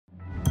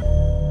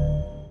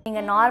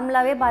நீங்க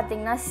நார்மலாவே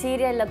பாத்தீங்கன்னா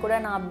சீரியல்ல கூட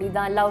நான்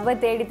அப்படிதான் லவ்வை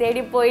தேடி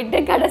தேடி போயிட்டு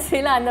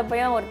கடைசியில அந்த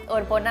பையன்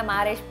ஒரு பொண்ணை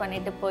மேரேஜ்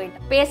பண்ணிட்டு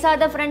போயிட்டேன்.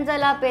 பேசாத ஃப்ரெண்ட்ஸ்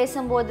எல்லாம்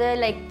பேசும்போது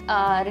லைக்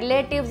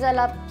ரிலேட்டிவ்ஸ்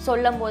எல்லாம்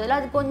சொல்லும்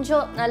போதெல்லாம் அது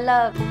கொஞ்சம் நல்லா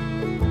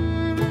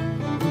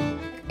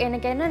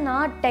எனக்கு என்னன்னா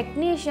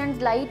டெக்னீஷியன்ஸ்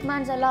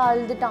லைட்மேன்ஸ் எல்லாம்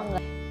அழுதுட்டாங்க.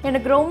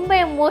 எனக்கு ரொம்ப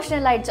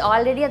எமோஷனல் ஆயிடுச்சு.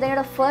 ஆல்ரெடி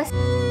அதோட ஃபர்ஸ்ட்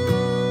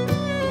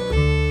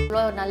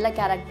நல்ல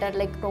கேரக்டர்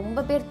லைக் ரொம்ப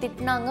பேர்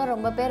திட்டினாங்க,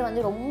 ரொம்ப பேர்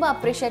வந்து ரொம்ப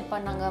அப்ரிஷியேட்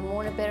பண்ணாங்க.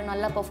 3 பேரும்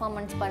நல்லா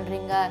பெர்ஃபார்மன்ஸ்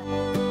பண்றீங்க.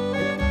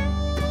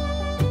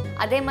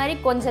 அதே மாதிரி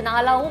கொஞ்ச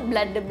நாளாகவும்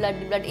பிளட்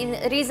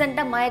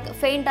ரீசெண்டாக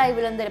ஃபெயிண்ட் ஆகி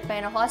விழுந்திருப்பேன்.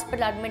 என்னை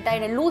ஹாஸ்பிட்டல் அட்மிட் ஆகி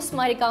என்னை லூஸ்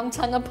மாதிரி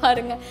காமிச்சாங்க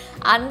பாருங்க.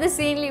 அந்த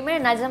சீன்லேயுமே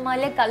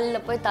நிஜமாலே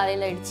கல்லில் போய்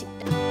தலையில்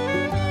அடிச்சுக்கிட்டேன்.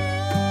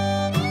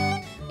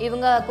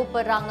 இவங்க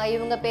கூப்பிடுறாங்க,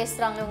 இவங்க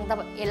பேசுகிறாங்க,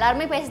 இவங்க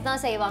எல்லாருமே பேச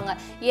தான் செய்வாங்க.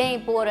 ஏன்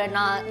இப்போ ஒரு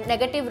நான்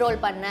நெகட்டிவ் ரோல்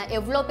பண்ணேன்,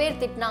 எவ்வளோ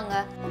பேர் திட்டினாங்க.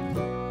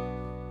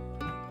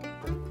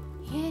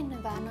 ஏன் என்ன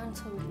வேணான்னு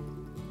சொல்லு,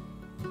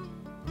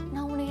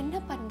 நான் உன்னை என்ன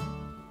பண்ணேன்?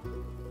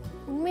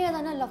 உண்மையாக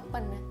தானே லவ்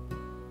பண்ணேன்,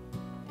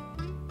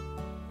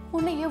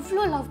 உன்னை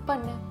எவ்வளோ லவ்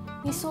பண்ணேன்,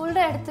 நீ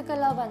சொல்கிற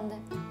இடத்துக்கெல்லாம்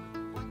வந்தேன்.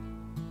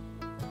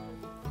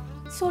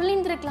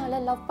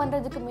 சொல்லியிருந்துருக்கலாம்ல லவ்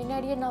பண்ணுறதுக்கு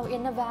முன்னாடியே நான்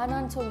என்ன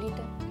வேணான்னு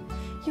சொல்லிட்டேன்.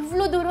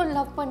 இவ்வளோ தூரம்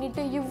லவ்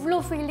பண்ணிட்டு இவ்வளோ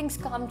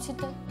ஃபீலிங்ஸ்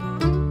காமிச்சிட்டு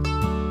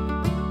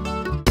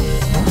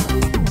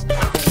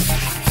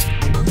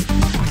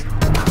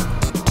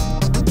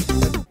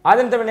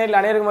ஆதன் தமிழ் நேரில்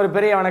அனைவருக்கும் ஒரு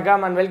பெரிய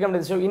வணக்கம் and welcome to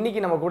the show. இன்னைக்கு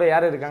நம்ம கூட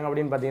யார் இருக்காங்க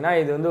அப்படின்னு பார்த்தீங்கன்னா,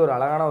 இது வந்து ஒரு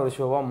அழகான ஒரு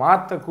ஷோவாக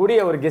மாற்றக்கூடிய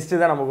ஒரு கெஸ்ட்டு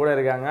தான் நம்ம கூட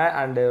இருக்காங்க.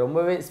 அண்டு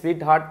ரொம்பவே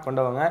ஸ்வீட் ஹார்ட்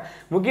கொண்டவங்க.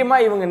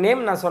 முக்கியமாக இவங்க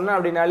நேம் நான் சொன்னேன்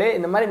அப்படின்னாலே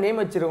இந்த மாதிரி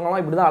நேம்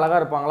வச்சிருக்கவங்களாம் இப்படி தான்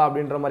அழகாக இருப்பாங்களா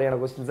அப்படின்ற மாதிரியான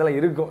கொஸ்டின்ஸ் எல்லாம்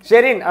இருக்கும்.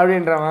 ஷெரின்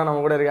அப்படின்றவங்க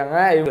நம்ம கூட இருக்காங்க.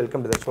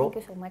 Welcome to the show.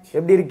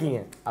 எப்படி இருக்கீங்க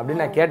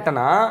அப்படின்னு நான்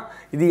கேட்டேன்னா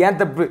இது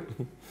ஏன் தப்பு,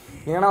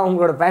 ஏன்னா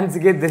உங்களோட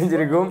ஃபேன்ஸுக்கே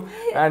தெரிஞ்சிருக்கும்.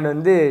 அண்ட்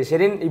வந்து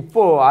ஷெரின்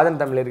இப்போது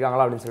ஆதன் தமிழ்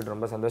இருக்காங்களா அப்படின்னு சொல்லிட்டு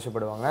ரொம்ப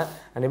சந்தோஷப்படுவாங்க.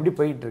 அண்ட் எப்படி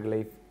போயிட்டு இருக்கு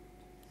லைஃப்?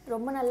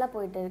 ரொம்ப நல்லா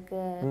போயிட்டு இருக்கு.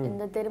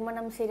 இந்த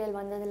திருமணம் சீரியல்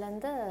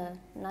வந்ததுலேருந்து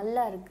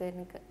நல்லா இருக்கு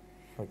எனக்கு.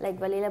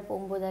 லைக் வெளியில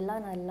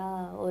போகும்போதெல்லாம் நல்லா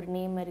ஒரு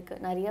நேம் இருக்கு,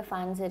 நிறைய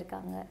ஃபேன்ஸ்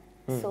இருக்காங்க.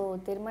 ஸோ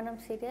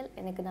திருமணம் சீரியல்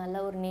எனக்கு நல்ல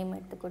ஒரு நேம்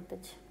எடுத்து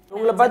கொடுத்துச்சு.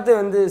 உங்களை பார்த்து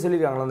வந்து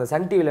சொல்லியிருக்காங்களா, அந்த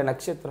சன் டிவியில்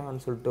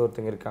நட்சத்திரம்னு சொல்லிட்டு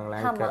ஒருத்தங்க இருக்காங்களா,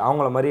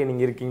 அவங்கள மாதிரியே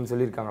நீங்கள் இருக்கீங்கன்னு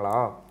சொல்லியிருக்காங்களா?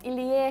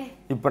 இல்லையே.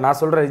 இப்போ நான்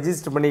சொல்கிறேன்,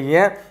 ரெஜிஸ்டர்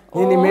பண்ணிக்கங்க.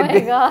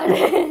 இனிமேட்டு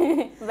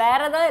வேற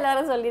ஏதாவது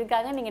எல்லாரும்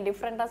சொல்லியிருக்காங்க, நீங்கள்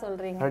டிஃப்ரெண்ட்டாக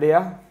சொல்கிறீங்க.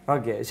 அப்படியா?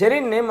 ஓகே.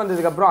 ஷெரின் நேம்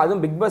வந்ததுக்கப்புறம்,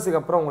 அதுவும் பிக்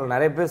பாஸுக்கு அப்புறம் உங்களை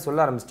நிறைய பேர்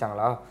சொல்ல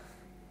ஆரம்பிச்சிட்டாங்களா?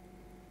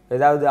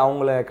 ஏதாவது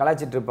அவங்கள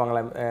கலாய்ச்சிட்டு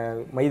இருப்பாங்களா,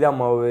 மைதா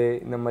மாவு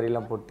இந்த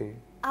மாதிரிலாம் போட்டு?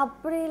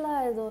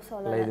 அப்படிலாம் எதுவும்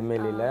சொல்லலை. எதுவுமே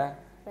இல்லை.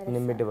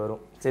 இனிமேட்டு வரும்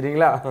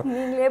சரிங்களா?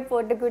 நீங்களே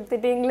போட்டு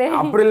கொடுத்துட்டீங்களே.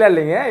 அப்படிலாம்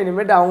இல்லைங்க,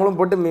 இனிமேட்டு அவங்களும்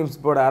போட்டு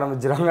மீம்ஸ் போட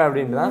ஆரம்பிச்சிடுறாங்க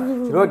அப்படின்னு தான்.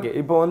 சரி ஓகே.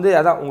 இப்போ வந்து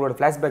அதான் உங்களோட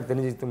ஃப்ளாஷ்பேக்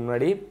தெரிஞ்சதுக்கு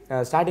முன்னாடி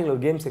ஸ்டார்டிங்கில்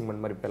ஒரு கேம்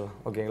செக்மெண்ட் மாதிரி போயிடலாம்.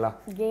 ஓகேங்களா?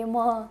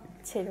 கேமா?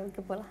 சரி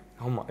ஓகே போகலாம்.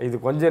 ஆமாம், இது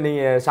கொஞ்சம்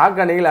நீங்கள் ஷாக்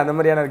ஆனீங்களா, அந்த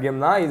மாதிரியான ஒரு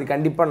கேம் தான் இது.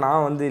 கண்டிப்பாக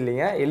நான் வந்து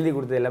இல்லைங்க, எழுதி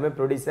கொடுத்தது எல்லாமே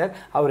ப்ரொடியூசர்.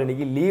 அவர்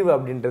இன்னைக்கு லீவ்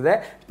அப்படின்றத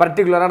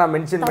பர்டிகுலராக நான்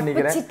மென்ஷன்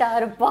பண்ணிக்கிறேன்.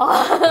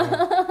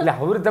 இல்லை,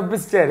 அவர்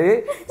தப்பிச்சிட்டாரு.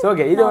 ஸோ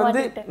ஓகே, இது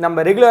வந்து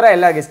நம்ம ரெகுலராக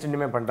எல்லா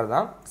கெஸ்ட்டுமே பண்ணுறது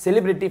தான்.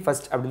 செலிபிரிட்டி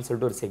ஃபர்ஸ்ட் அப்படின்னு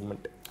சொல்லிட்டு ஒரு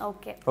செக்மெண்ட்.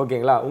 ஓகே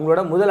ஓகேங்களா?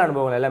 உங்களோட முதல்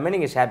அனுபவங்கள் எல்லாமே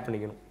நீங்கள் ஷேர்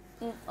பண்ணிக்கணும்.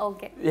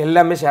 ஓகே,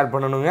 எல்லாமே ஷேர்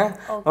பண்ணணுங்க.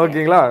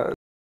 ஓகேங்களா?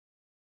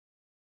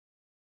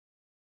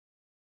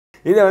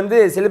 இதை வந்து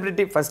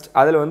செலிபிரிட்டி ஃபர்ஸ்ட்,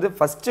 அதில் வந்து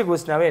ஃபஸ்ட்டு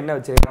கொஸ்டினாவே என்ன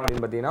வச்சுருக்கேன்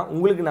அப்படின்னு பார்த்தீங்கன்னா,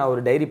 உங்களுக்கு நான்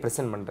ஒரு டைரி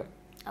ப்ரெசென்ட் பண்ணுறேன்.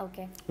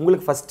 ஓகே.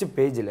 உங்களுக்கு ஃபஸ்ட்டு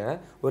பேஜில்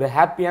ஒரு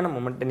ஹாப்பியான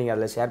மொமெண்ட்டை நீங்கள்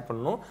அதில் ஷேர்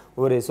பண்ணணும்,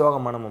 ஒரு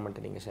சோகமான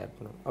மொமெண்ட்டை நீங்கள் ஷேர்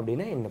பண்ணணும்.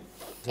 அப்படின்னா என்ன?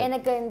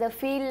 எனக்கு இந்த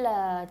ஃபீல்டில்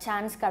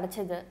சான்ஸ்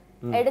கிடச்சிது.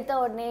 எடுத்த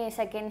உடனே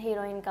செகண்ட்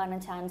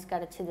ஹீரோயின்கான சான்ஸ்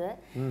கிடச்சிது.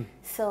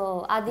 ஸோ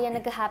அது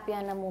எனக்கு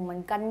ஹாப்பியான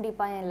மூமெண்ட்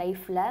கண்டிப்பாக என்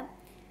லைஃப்பில்.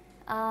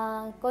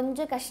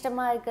 கொஞ்சம்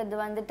கஷ்டமாக இருக்கிறது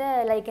வந்துட்டு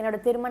லைக் என்னோட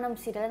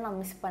திருமணம் சீரியலை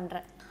நான் மிஸ்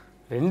பண்ணுறேன்.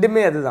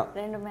 ரெண்டுமே அதுதான்.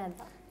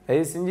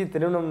 தயவு செஞ்சு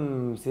திருமணம்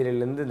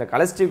சீரியல்லேருந்து இந்த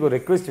கலஸ்டிக்கு ஒரு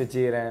ரெக்வெஸ்ட்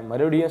வச்சுக்கிறேன்.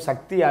 மறுபடியும்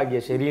சக்தி ஆகிய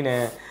ஷெரீனை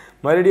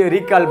மறுபடியும்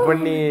ரீகால்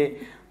பண்ணி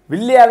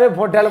வில்லியாவே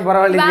போட்டாலும்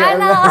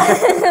பரவாயில்லைங்க.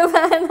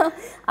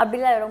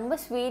 அப்படிலாம் ரொம்ப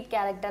ஸ்வீட்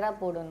கேரக்டராக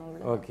போடணும்.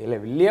 ஓகே. இல்லை,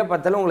 வில்லியா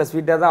பார்த்தாலும் உங்களை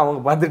ஸ்வீட்டாக தான்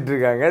அவங்க பார்த்துட்டு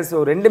இருக்காங்க.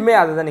 ஸோ ரெண்டுமே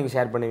அதை தான் நீங்கள்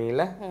ஷேர்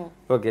பண்ணுவீங்களா?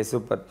 Okay,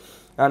 super.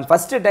 And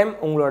first time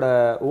உங்களோட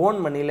ஓன்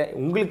மணியில்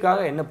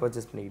உங்களுக்காக என்ன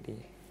பர்ச்சேஸ்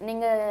பண்ணிக்கிட்டீங்க?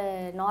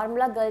 நீங்கள்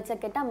நார்மலாக கேர்ள்ஸை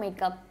கேட்டால்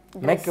மேக்கப்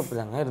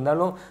தாங்க.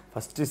 இருந்தாலும்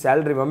first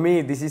salary, mummy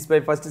this is my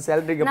first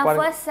salary. நான்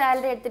ஃபர்ஸ்ட்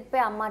சேலரி எடுத்துகிட்டு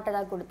போய் அம்மாட்ட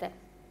தான் கொடுத்தேன்.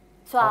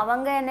 ஸோ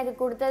அவங்க எனக்கு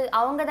கொடுத்தது,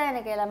 அவங்க தான்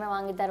எனக்கு எல்லாமே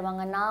வாங்கி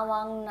தருவாங்க.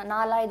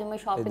 நான்லாம் எதுவுமே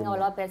ஷாப்பிங்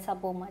அவ்வளோவா பெருசாக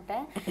போக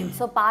மாட்டேன்.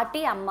 ஸோ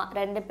பாட்டி அம்மா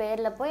 2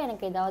 பேரில் போய்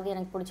எனக்கு ஏதாவது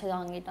எனக்கு பிடிச்சது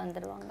வாங்கிட்டு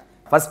வந்துடுவாங்க.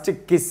 First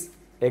kiss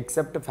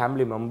accept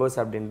family members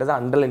அப்படின்றத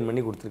அண்டர்லைன்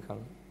பண்ணி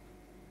கொடுத்துருக்காங்க.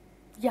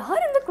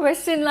 யார் இந்த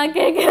கொஸ்டின்லாம்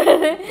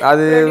கேட்குறது?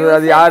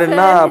 அது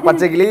யாருன்னா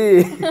பச்சைக்கிளி,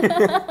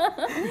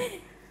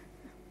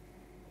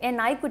 என்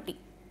நாய்க்குட்டி.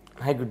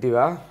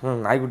 நாய்க்குட்டிவா?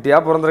 நாய்க்குட்டியா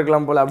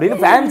பிறந்திருக்கலாம் போல அப்படின்னு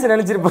ஃபேன்ஸ்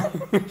நினச்சிருப்பாங்க.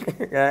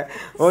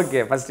 ஓகே,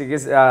 ஃபஸ்ட்டு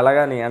கேஸ்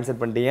அழகாக நீங்கள் ஆன்சர்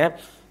பண்ணிட்டீங்க.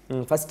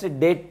 ஃபஸ்ட்டு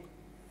டேட்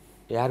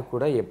யார்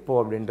கூட எப்போ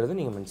அப்படின்றது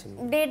நீங்கள் மென்ஷன்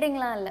பண்ணுங்க.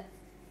 டேட்டிங்லாம் இல்லை.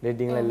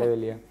 டேட்டிங்லாம் இல்லவே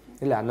இல்லையா?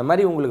 இல்லை, அந்த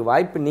மாதிரி உங்களுக்கு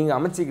வாய்ப்பு நீங்கள்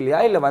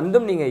அமைச்சிக்கலையா, இல்லை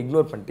வந்தும் நீங்கள்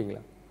இக்னோர்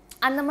பண்ணிட்டீங்களா?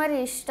 அந்த மாதிரி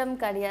இஷ்டம்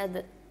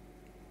கிடையாது.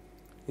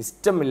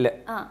 இஷ்டம் இல்லை,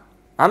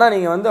 ஆனால்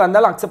நீங்கள் வந்து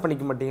வந்தாலும் அக்செப்ட்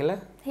பண்ணிக்க மாட்டீங்களா?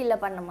 இல்லை,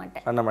 பண்ண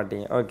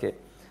மாட்டீங்க. ஓகே.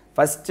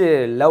 ஃபஸ்ட்டு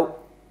லவ்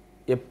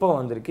எப்போ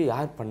வந்திருக்கு,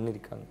 யார்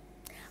பண்ணியிருக்காங்க?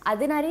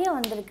 அது நிறைய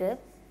வந்திருக்கு.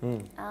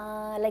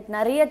 லைக்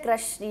நிறைய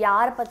க்ரஷ்,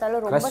 யாரை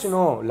பார்த்தாலும் ரொம்ப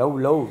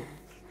லவ்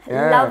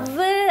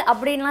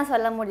அப்படின்லாம்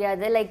சொல்ல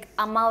முடியாது. லைக்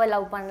அம்மாவை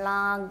லவ்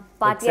பண்ணலாம்,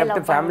 பாட்டியை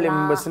லவ் ஃபேமிலி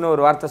மெம்பர்ஸ்னு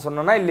ஒரு வார்த்தை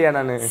சொன்னேனா இல்லையா?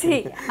 நான்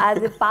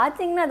அது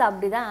பார்த்தீங்கன்னா அது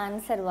அப்படிதான்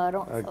ஆன்சர்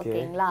வரும்.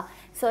 ஓகேங்களா?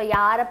 ஸோ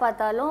யாரை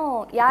பார்த்தாலும்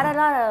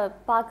யாரெல்லாம்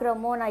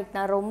பார்க்குறோமோ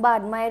நான் ரொம்ப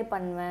அட்மையர்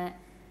பண்ணுவேன்,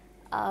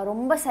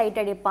 ரொம்ப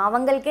சைட் அடிப்பேன்.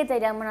 அவங்களுக்கே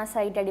தெரியாமல் நான்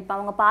சைட் அடிப்பேன்.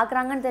 அவங்க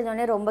பார்க்குறாங்கன்னு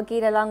தெரிஞ்சோடனே ரொம்ப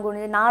கீழெல்லாம்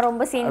குனிது நான்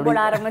ரொம்ப சீன் போட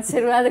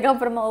ஆரம்பிச்சிருவேன்.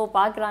 அதுக்கப்புறமா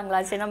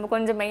பார்க்குறாங்களா, சரி நம்ம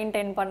கொஞ்சம்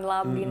மெயின்டைன்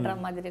பண்ணலாம் அப்படின்ற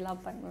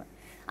மாதிரிலாம் பண்ணுவேன்.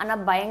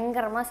 ஆனால்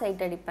பயங்கரமாக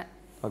சைட் அடிப்பேன்.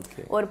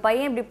 ஒரு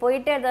பையன் இப்படி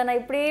போயிட்டே இருந்தா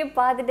நான் இப்படியே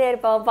பார்த்துட்டே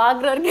இருப்பேன்,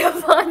 பார்க்குறவருக்கே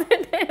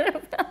பார்த்துட்டே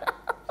இருப்பேன்.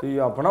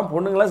 ஐயோ, அப்போனா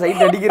பொண்ணுங்களாம்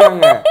சைட்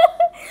அடிக்கிறாங்க.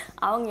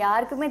 அவங்க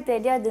யாருக்குமே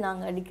தெரியாது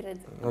நாங்கள்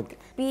அடிக்கிறது.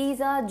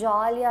 பீஸாக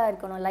ஜாலியாக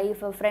இருக்கணும்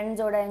லைஃப்,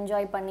 ஃப்ரெண்ட்ஸோட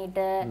என்ஜாய்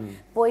பண்ணிட்டு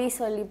போய்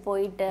சொல்லி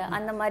போயிட்டு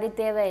அந்த மாதிரி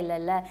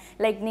தேவையில்லைல்ல.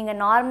 லைக் நீங்கள்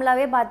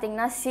நார்மலாகவே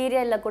பார்த்தீங்கன்னா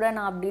சீரியலில் கூட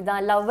நான் அப்படி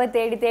தான் லவ்வை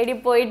தேடி தேடி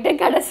போயிட்டு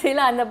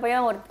கடைசியில் அந்த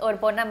பையன் ஒரு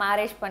பொண்ணை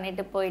மேரேஜ்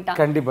பண்ணிட்டு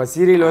போயிட்டான். கண்டிப்பாக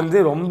சீரியல் வந்து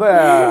ரொம்ப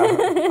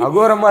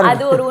அகோரமாக,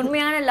 அது ஒரு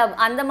உண்மையான லவ்.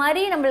 அந்த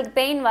மாதிரி நம்மளுக்கு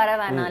பெயின் வர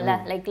வேணாம்ல,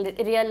 லைக்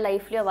ரியல்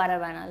லைஃப்லேயும் வர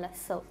வேணாம்ல.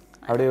 ஸோ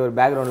அப்படியே ஒரு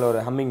பேக்ரவுண்டில் ஒரு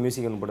ஹம்மிங்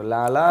மியூசிக் ஒன்று போட்டு லா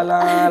லா லா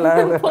லா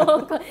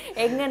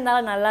எங்கே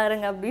இருந்தாலும் நல்லா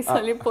இருங்க அப்படி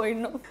சொல்லி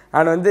போயிடணும்.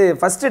 ஆனால் வந்து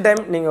ஃபஸ்ட்டு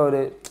டைம் நீங்கள்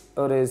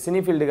ஒரு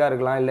சினி ஃபீல்டுக்காக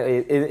இருக்கலாம், இல்லை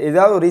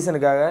ஏதாவது ஒரு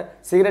ரீசனுக்காக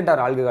சிகரெட்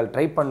ஆர் ஆல்கஹால்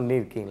ட்ரை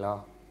பண்ணியிருக்கீங்களா?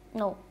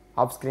 நோ.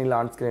 ஆஃப் ஸ்க்ரீனில்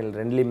ஆன் ஸ்க்ரீனில்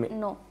ரெண்டுலேயுமே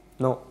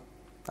நோ.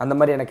 அந்த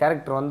மாதிரியான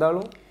கேரக்டர்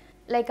வந்தாலும்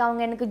லைக்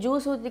அவங்க எனக்கு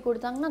ஜூஸ் ஊற்றி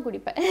கொடுத்தாங்கன்னா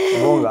குடிப்பேன்.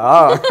 ஓகா,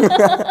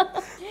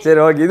 சரி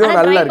ஓகே. இதுவும்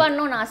நல்லா ட்ரை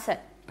பண்ணணும்னு ஆசை,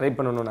 ட்ரை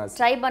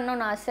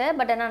பண்ணணும்னு ஆசை.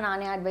 பட் ஆனால்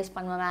நானே அட்வைஸ்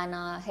பண்ணுவேன்,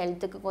 வேணாம்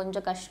ஹெல்த்துக்கு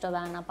கொஞ்சம் கஷ்டம்,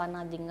 வேணாம்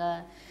பண்ணாதீங்க.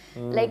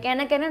 லைக்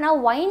எனக்கு என்னன்னா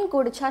ஒயின்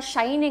குடிச்சா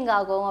ஷைனிங்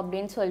ஆகும்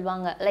அப்படின்னு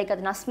சொல்லுவாங்க. லைக்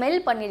அது நான் ஸ்மெல்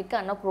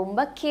பண்ணியிருக்கேன், ஆனால்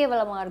ரொம்ப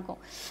கேவலமாக இருக்கும்.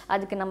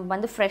 அதுக்கு நம்ம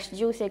வந்து ஃப்ரெஷ்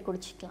ஜூஸே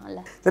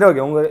குடிச்சிக்கலாம்ல. சரி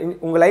ஓகே.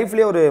 உங்கள்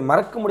லைஃப்லேயே ஒரு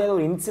மறக்க முடியாத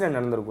ஒரு இன்சிடென்ட்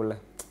நடந்திருக்கும்ல,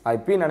 அது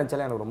இப்பயும்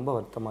நினச்சாலே எனக்கு ரொம்ப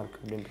வருத்தமாக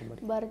இருக்குது அப்படின்ற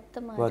மாதிரி?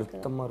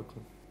 வருத்தமாக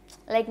இருக்கும்.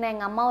 லைக் நான்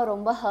எங்கள் அம்மாவை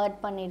ரொம்ப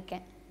ஹர்ட்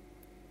பண்ணியிருக்கேன்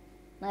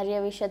நிறைய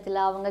விஷயத்தில்.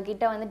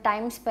 அவங்கக்கிட்ட வந்து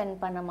டைம் ஸ்பெண்ட்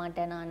பண்ண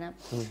மாட்டேன் நான்.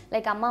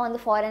 லைக் அம்மா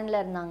வந்து ஃபாரினில்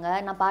இருந்தாங்க,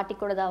 நான் பாட்டி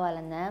கூட தான்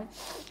வளர்ந்தேன்.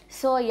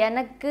 ஸோ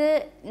எனக்கு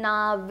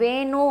நான்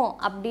வேணும்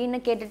அப்படின்னு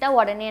கேட்டுட்டா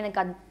உடனே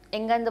எனக்கு அது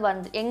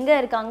எங்கேருந்து எங்கே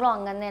இருக்காங்களோ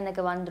அங்கேருந்து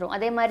எனக்கு வந்துடும்.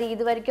 அதே மாதிரி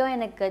இது வரைக்கும்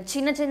எனக்கு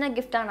சின்ன சின்ன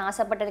கிஃப்டாக நான்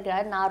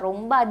ஆசைப்பட்டிருக்கிறாரு, நான்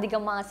ரொம்ப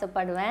அதிகமாக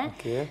ஆசைப்படுவேன்.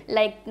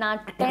 லைக்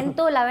நான்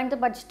 10th 11th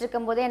படிச்சுட்டு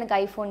இருக்கும்போதே எனக்கு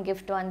ஐஃபோன்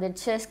கிஃப்ட்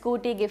வந்துடுச்சு,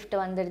 ஸ்கூட்டி கிஃப்ட்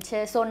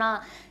வந்துடுச்சு. ஸோ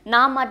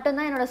நான்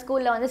மட்டும்தான் என்னோட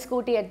ஸ்கூலில் வந்து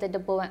ஸ்கூட்டி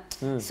எடுத்துகிட்டு போவேன்.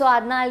 ஸோ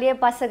அதனாலேயே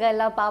பசங்க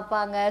எல்லாம்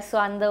பார்ப்பாங்க. ஸோ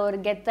அந்த ஒரு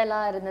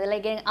கெத்தெல்லாம் இருந்தது.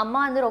 லைக் எங்கள்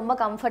அம்மா வந்து ரொம்ப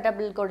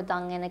கம்ஃபர்டபுள்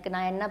கொடுத்தாங்க எனக்கு.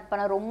 நான் என்ன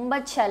பண்ண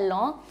ரொம்ப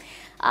செல்லம்.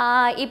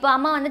 இப்போ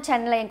அம்மா வந்து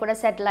சென்னையில் என் கூட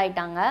செட்டில்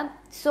ஆகிட்டாங்க.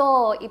 ஸோ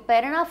இப்போ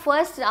என்னன்னா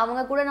ஃபர்ஸ்ட்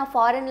அவங்க கூட நான்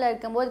ஃபாரினில்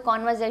இருக்கும்போது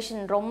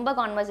ரொம்ப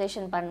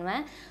கான்வர்சேஷன்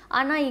பண்ணுவேன்.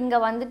 ஆனால் இங்கே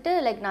வந்துட்டு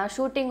லைக் நான்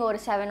ஷூட்டிங் ஒரு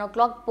 7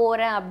 o'clock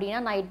போகிறேன் அப்படின்னா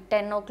நைட்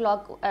 10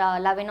 o'clock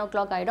 11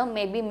 o'clock ஆகிடும்,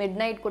 மேபி மிட்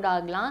நைட் கூட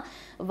ஆகலாம்.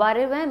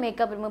 வருவேன்,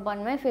 மேக்கப் ரிமூவ்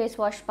பண்ணுவேன், ஃபேஸ்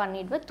வாஷ்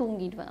பண்ணிவிடுவேன்,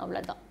 தூங்கிடுவேன்,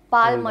 அவ்வளோதான்.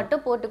 பால்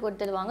மட்டும் போட்டு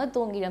கொடுத்துடுவாங்க,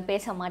 தூங்கிடுவேன்,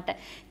 பேச மாட்டேன்.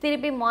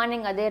 திருப்பி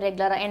மார்னிங் அதே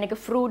ரெகுலராக எனக்கு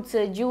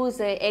ஃப்ரூட்ஸு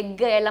ஜூஸு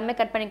எக்கு எல்லாமே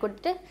கட் பண்ணி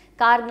கொடுத்துட்டு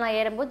காருக்கு நான்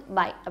ஏறும்போது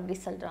பாய் அப்படி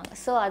சொல்கிறாங்க.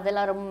 ஸோ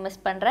அதெல்லாம் ரொம்ப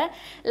மிஸ் பண்ணுறேன்.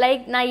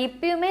 லைக் நான்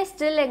இப்பயுமே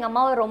ஸ்டில் எங்கள்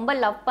அம்மாவை ரொம்ப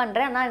லவ்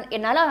பண்ணுறேன். ஆனால்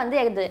என்னால் வந்து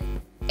இது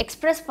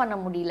எக்ஸ்ப்ரெஸ் பண்ண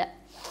முடியல.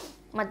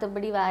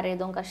 மற்றபடி வேறு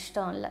எதுவும்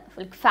கஷ்டம் இல்லை.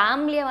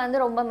 ஃபேமிலியை வந்து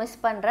ரொம்ப மிஸ்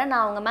பண்ணுறேன்.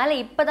 நான் அவங்க மேலே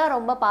இப்போ தான்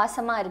ரொம்ப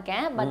பாசமாக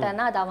இருக்கேன். பட்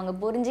ஆனால் அதை அவங்க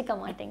புரிஞ்சிக்க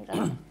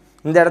மாட்டேங்கிறாங்க.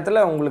 இந்த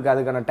இடத்துல உங்களுக்கு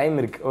அதுக்கான டைம்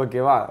இருக்குது,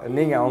 ஓகேவா?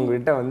 நீங்கள்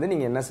அவங்ககிட்ட வந்து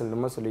நீங்கள் என்ன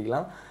சொல்லணுமோ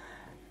சொல்லிக்கலாம்,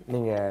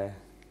 நீங்கள்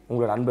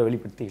உங்களோட அன்பை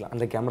வெளிப்படுத்திக்கலாம்.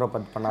 அந்த கேமரா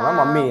பார்த்து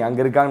பண்ணாதான் மம்மி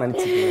அங்கே இருக்காங்கன்னு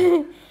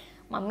நினச்சிக்கலாம்.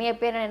 மம்மி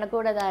எப்பயும் எனக்கு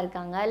கூட தான்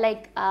இருக்காங்க.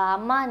 லைக்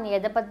அம்மா நீ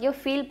எதை பற்றியோ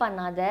ஃபீல்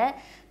பண்ணாத,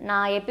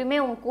 நான் எப்பயுமே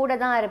உன் கூட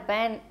தான்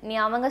இருப்பேன். நீ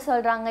அவங்க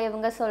சொல்கிறாங்க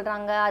இவங்க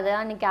சொல்கிறாங்க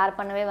அதெல்லாம் நீ கேர்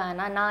பண்ணவே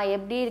வேணாம். நான்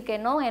எப்படி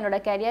இருக்கேனோ என்னோட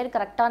கெரியர்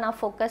கரெக்டாக நான்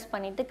ஃபோக்கஸ்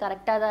பண்ணிவிட்டு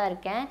கரெக்டாக தான்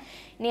இருக்கேன்.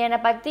 நீ என்னை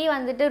பற்றி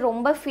வந்துட்டு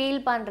ரொம்ப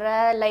ஃபீல் பண்ணுற,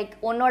 லைக்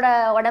உன்னோட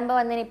உடம்பை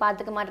வந்து நீ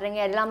பார்த்துக்க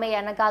மாட்டேறீங்க, எல்லாமே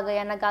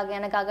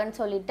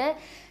எனக்காகன்னு சொல்லிட்டு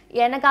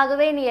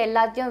எனக்காகவே நீ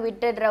எல்லாத்தையும்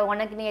விட்டுடுற,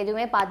 உனக்கு நீ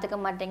எதுவுமே பார்த்துக்க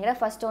மாட்டேங்கிற.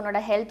 ஃபஸ்ட்டு உன்னோட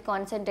ஹெல்த்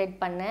கான்சென்ட்ரேட்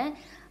பண்ணு.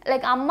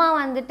 லைக் அம்மா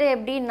வந்துட்டு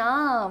எப்படின்னா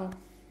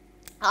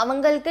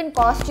அவங்களுக்குன்னு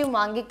காஸ்டியூம்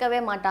வாங்கிக்கவே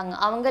மாட்டாங்க,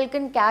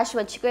 அவங்களுக்குன்னு கேஷ்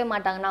வச்சுக்கவே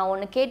மாட்டாங்க. நான்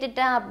ஒன்று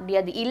கேட்டுட்டேன் அப்படி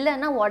அது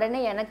இல்லைன்னா உடனே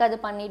எனக்கு அது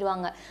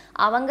பண்ணிடுவாங்க.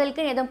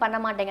 அவங்களுக்குன்னு எதுவும் பண்ண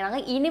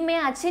மாட்டேங்கிறாங்க. இனிமே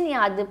ஆச்சு நீ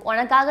அது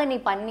உனக்காக நீ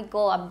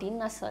பண்ணிக்கோ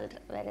அப்படின்னு நான்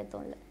சொல்கிறேன், வேற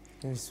எதுவும் இல்லை.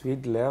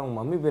 ஸ்வீட்டில் உங்கள்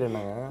மம்மி பேர்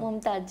என்னங்க?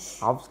 மும்தாஜ்.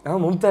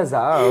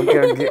 மும்தாஜா? Okay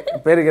okay.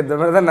 பேருக்கு ஏற்ற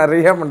மாதிரி தான்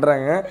நிறையா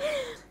பண்ணுறாங்க.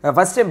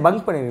 ஃபர்ஸ்ட் டைம்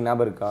பங்க் பண்ணிருக்கீங்க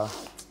ஞாபகம் இருக்கா?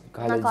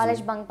 நான்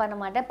காலேஜ் பங்க் பண்ண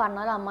மாட்டேன்,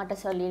 பண்ணாலும் அம்மாட்ட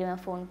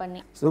சொல்லிடுவேன் ஃபோன் பண்ணி.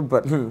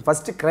 சூப்பர்.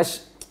 ஃபர்ஸ்ட் க்ரஷ்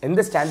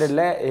எந்த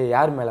ஸ்டாண்டர்டில்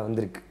யார் மேலே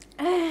வந்திருக்கு?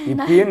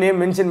 இப்பயும் நேம்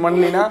மென்ஷன்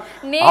பண்ணலினா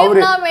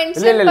அவரு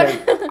இல்லை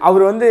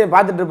அவர் வந்து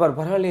பார்த்துட்டு இருப்பார்,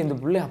 பரவாயில்ல இந்த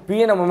பிள்ளை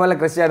அப்பயே நம்ம மேலே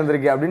க்ரஷ்ஷாக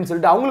இருந்திருக்கு அப்படின்னு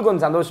சொல்லிட்டு அவங்களுக்கு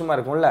கொஞ்சம் சந்தோஷமாக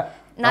இருக்கும்ல.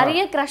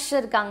 நிறைய க்ரஷ்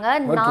இருக்காங்க.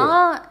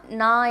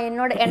 நான்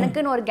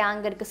எனக்குன்னு ஒரு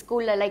கேங் இருக்கு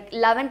ஸ்கூல்ல. லைக்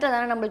 11th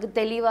தானே நம்மளுக்கு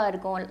தெளிவா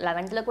இருக்கும்.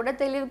 11th கூட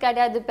தெளிவு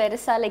கிடையாது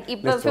பெருசா. லைக்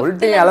இப்ப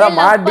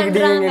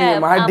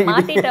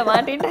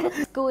மாட்டிட்டேன்.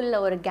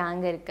 ஸ்கூல்ல ஒரு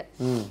கேங் இருக்கு.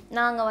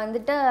 நாங்க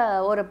வந்துட்டு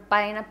ஒரு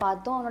பையனை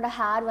பார்த்தோம். அவனோட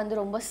ஹேர்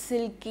வந்து ரொம்ப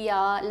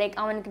சில்கியா,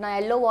 லைக் அவனுக்கு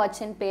நான் எல்லோ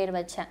வாட்ச்னு பேர்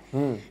வச்சேன்.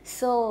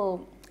 ஸோ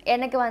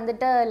எனக்கு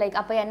வந்துட்டு லைக்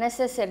அப்போ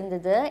என்எஸ்எஸ்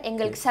இருந்தது.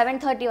 எங்களுக்கு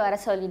 7:30 வர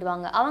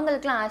சொல்லிடுவாங்க.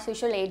 அவங்களுக்குலாம் ஆஸ்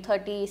யூஷுவல்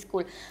 8:30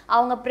 ஸ்கூல்.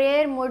 அவங்க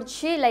ப்ரேயர்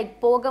முடிச்சு லைக்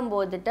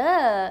போகும்போதுட்டு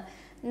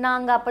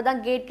நாங்கள் அப்போ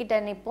தான் கேட் கிட்ட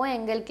நிற்போம்.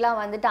 எங்களுக்குலாம்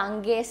வந்துட்டு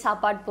அங்கேயே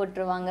சாப்பாடு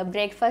போட்டுருவாங்க,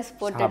 பிரேக்ஃபாஸ்ட்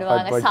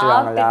போட்டுடுவாங்க.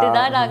 சாப்பிட்டுட்டு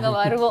தான் நாங்கள்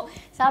வருவோம்.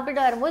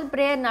 சாப்பிட்டுட்டு வரும்போது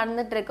ப்ரேயர்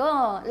நடந்துட்டு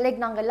இருக்கோம்.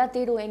 லைக் நாங்கள் எல்லாம்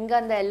தேடுவோம், எங்கே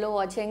அந்த எல்லோ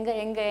வாட்ச்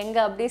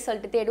எங்கே அப்படின்னு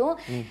சொல்லிட்டு தேடுவோம்.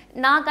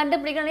 நான்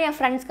கண்டுபிடிக்கணும், என்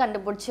ஃப்ரெண்ட்ஸ்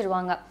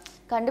கண்டுபிடிச்சிருவாங்க.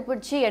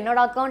 கண்டுபிடிச்சி என்னோட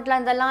அக்கௌண்ட்ல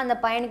இருந்தெல்லாம் அந்த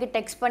பையனுக்கு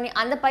டெக்ஸ்ட் பண்ணி,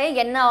 அந்த பையன்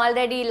என்ன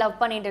ஆல்ரெடி லவ்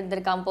பண்ணிட்டு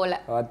இருந்திருக்கான் போல.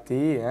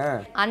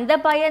 அந்த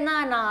பையன்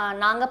தான்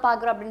நாங்க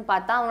பாக்குறோம் அப்படின்னு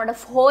பார்த்தா அவனோட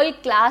ஹோல்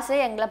கிளாஸே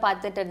எங்களை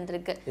பார்த்துட்டு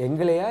இருந்திருக்கு.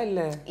 எங்களையா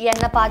இல்ல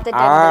என்ன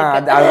பார்த்துட்டு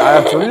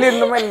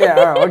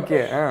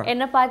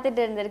என்ன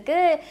பார்த்துட்டு இருந்திருக்கு.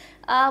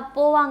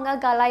 போவாங்க,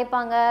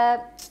 கலாய்ப்பாங்க,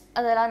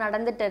 அதெல்லாம்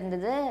நடந்துட்டு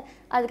இருந்தது.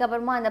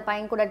 அதுக்கப்புறமா அந்த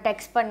பையன் கூட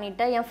டெக்ஸ்ட்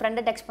பண்ணிட்டு என்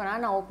ஃப்ரெண்டை டெக்ஸ்ட் பண்ணா,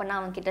 நான் ஓப்பனா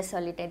அவன் கிட்ட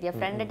சொல்லிட்டேன். என்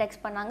ஃப்ரெண்டு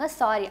டெக்ஸ்ட் பண்ணாங்க,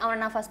 சாரி.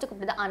 அவனை நான் ஃபர்ஸ்ட்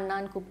கூப்பிட்டு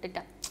அண்ணான்னு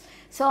கூப்பிட்டுட்டேன்.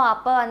 ஸோ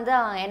அப்போ வந்து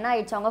என்ன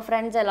ஆயிடுச்சு, அவங்க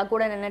ஃப்ரெண்ட்ஸ் எல்லாம்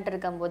கூட நின்றுட்டு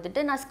இருக்கும் போதுட்டு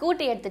நான்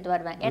ஸ்கூட்டி எடுத்துகிட்டு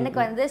வருவேன். எனக்கு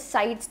வந்து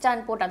சைட்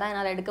ஸ்டாண்ட் போட்டால் தான்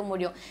என்னால் எடுக்க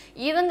முடியும்.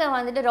 இவங்க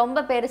வந்துட்டு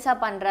ரொம்ப பெருசாக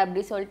பண்ணுறேன்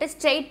அப்படி சொல்லிட்டு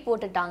ஸ்ட்ரெயிட்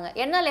போட்டுட்டாங்க.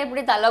 என்னால்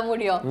எப்படி தள்ள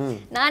முடியும்,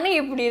 நானே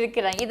இப்படி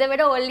இருக்கிறேன், இதை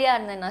விட ஒல்லியாக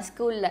இருந்தேன் நான்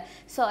ஸ்கூலில்.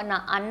 ஸோ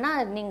நான் அண்ணா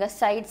நீங்கள்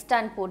சைட்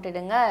ஸ்டாண்ட்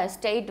போட்டுடுங்க,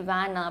 ஸ்ட்ரெயிட்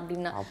வேணாம்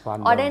அப்படின்னா.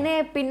 உடனே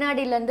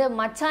பின்னாடியிலேருந்து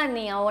மச்சான்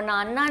நீ அவனை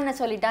அண்ணான்னு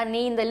சொல்லிட்டா,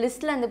 நீ இந்த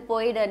லிஸ்ட்லேருந்து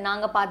போயிடு,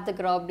 நாங்கள்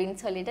பார்த்துக்குறோம் அப்படின்னு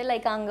சொல்லிட்டு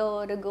லைக் அங்கே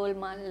ஒரு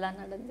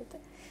கோல்மால்லாம் நடந்தது.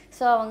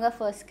 ஸோ அவங்க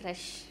ஃபர்ஸ்ட்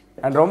க்ரஷ்.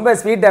 அண்ட் ரொம்ப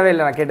ஸ்வீட்டாகவே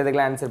இல்லை, நான்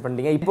கேட்டதுக்கெல்லாம் ஆன்சர்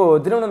பண்ணிட்டீங்க. இப்போ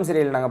திருமணம்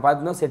சீரியல் நாங்கள்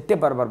பார்த்துருந்தோம், செட்டே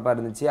பரபரப்பாக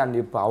இருந்துச்சு. அண்ட்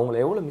இப்போ அவங்கள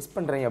எவ்வளோ மிஸ்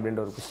பண்ணுறீங்க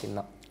அப்படின்ற ஒரு கொஸ்டின்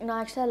தான். நான்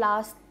ஆக்சுவலாக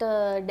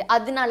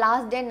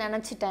லாஸ்ட் டே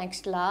நினச்சிட்டேன்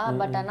ஆக்சுவலாக.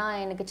 பட்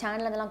ஆனால் எனக்கு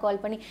சேனல் அதெல்லாம்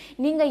கால் பண்ணி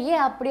நீங்கள்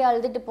ஏன் அப்படி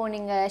அழுதுட்டு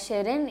போனீங்க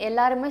ஷெரின்,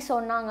 எல்லாருமே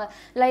சொன்னாங்க.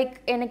 லைக்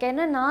எனக்கு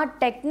என்னன்னா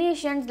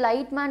டெக்னீஷியன்ஸ்,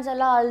 லைட்மேன்ஸ்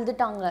எல்லாம்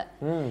அழுதுட்டாங்க.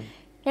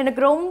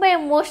 எனக்கு ரொம்ப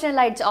எமோஷ்னல்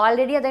ஆயிடுச்சு.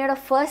 ஆல்ரெடி அதோட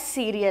ஃபர்ஸ்ட்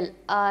சீரியல்.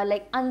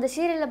 லைக் அந்த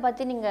சீரியலை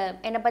பற்றி நீங்கள்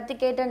என்னை பற்றி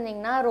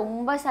கேட்டிருந்தீங்கன்னா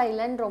ரொம்ப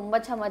சைலண்ட், ரொம்ப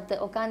சமத்து,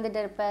 உட்காந்துட்டு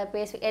இருப்பேன்,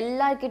 பேசுவேன்,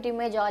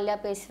 எல்லாருக்கிட்டையுமே ஜாலியாக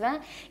பேசுவேன்.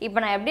 இப்போ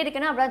நான் எப்படி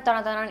இருக்கேன்னா அப்படியே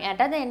தோண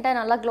என்கிட்ட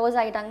நல்லா க்ளோஸ்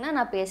ஆகிட்டாங்கன்னா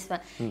நான்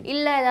பேசுவேன்.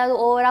 இல்லை ஏதாவது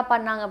ஓவராக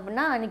பண்ணாங்க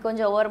அப்படின்னா நீ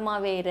கொஞ்சம்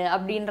ஓரமாகவே இரு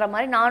அப்படின்ற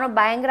மாதிரி. நானும்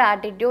பயங்கர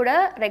ஆட்டிடியூட,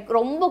 லைக்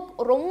ரொம்ப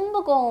ரொம்ப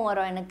கோவம்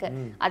வரும் எனக்கு,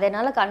 அதை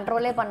என்னால்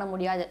கண்ட்ரோலே பண்ண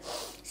முடியாது.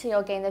 சரி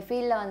ஓகே, இந்த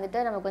ஃபீல்டில் வந்துட்டு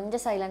நம்ம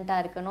கொஞ்சம்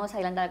சைலண்ட்டாக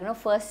இருக்கணும்.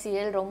 ஃபர்ஸ்ட்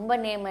சீரியல் ரொம்ப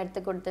நேம் எடுத்து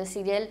கொடுத்த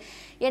சீரியல்.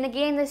 எனக்கு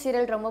ஏன் இந்த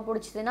சீரியல் ரொம்ப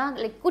பிடிச்சதுன்னா,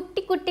 லைக்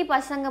குட்டி குட்டி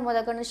பசங்க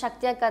முதற்கொண்டு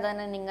சக்தி அக்கா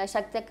தானே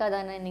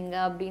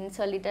நீங்கள் அப்படின்னு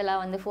சொல்லிட்டு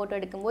எல்லாம் வந்து ஃபோட்டோ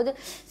எடுக்கும்போது,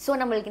 ஸோ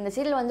நம்மளுக்கு இந்த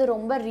சீரியல் வந்து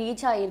ரொம்ப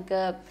ரீச்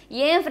ஆகிருக்கு.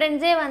 என்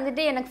ஃப்ரெண்ட்ஸே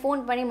வந்துட்டு எனக்கு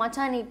ஃபோன் பண்ணி,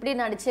 மச்சான் நீ இப்படி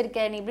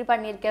நடிச்சிருக்க, நீ இப்படி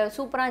பண்ணியிருக்க,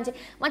 சூப்பராக இருந்துச்சு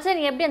மச்சான்,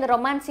 நீ எப்படி அந்த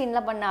ரொமான்ஸ்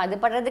சீன்லாம் பண்ண, அது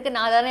பண்ணுறதுக்கு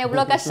நான் தானே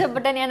எவ்வளோ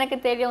கஷ்டப்பட்டேன்னு எனக்கு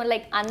தெரியும்.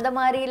 லைக் அந்த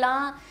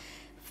மாதிரிலாம்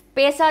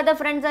பேசாத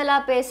ஃப்ரெண்ட்ஸ்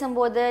எல்லாம்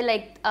பேசும்போது,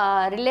 லைக்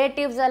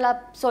ரிலேட்டிவ்ஸ் எல்லாம்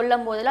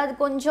சொல்லும் போதெல்லாம் அது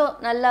கொஞ்சம்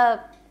நல்லா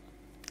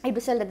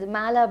இப்படி சொல்றது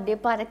மேலே அப்படியே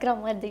பறக்கிற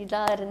மாதிரி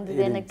தான்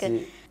இருந்தது எனக்கு.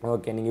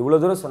 ஓகே, நீங்கள் இவ்வளோ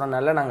தூரம்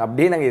சொன்னனால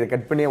நாங்கள் இதை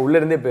கட் பண்ணி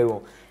உள்ளேருந்தே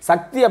போயிடுவோம்.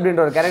 சக்தி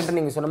அப்படின்ற ஒரு கேரக்டர்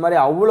நீங்கள் சொன்ன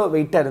மாதிரி அவ்வளோ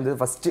வெயிட்டாக இருந்தது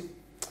ஃபஸ்ட்டு.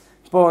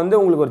 இப்போ வந்து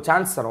உங்களுக்கு ஒரு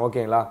சான்ஸ் தரோம்,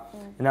 ஓகேங்களா?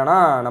 என்னன்னா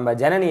நம்ம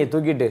ஜனனியை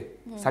தூக்கிட்டு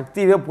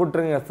சக்தியவே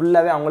போட்டுருங்க,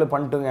 ஃபுல்லாகவே அவங்களே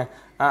பண்ணிட்டுங்க,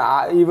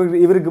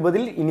 இவருக்கு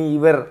பதில் இனி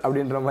இவர்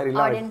அப்படின்ற மாதிரி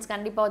ஆடியன்ஸ்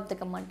கண்டிப்பா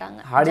ஒத்துக்க மாட்டாங்க.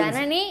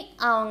 ஜனனி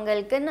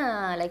அவங்களுக்கு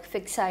லைக்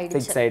ஃபிக்ஸ்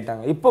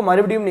ஆயிட்டாங்க. இப்போ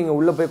மறுபடியும் நீங்க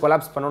உள்ள போய்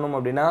கொலாப்ஸ் பண்ணணும்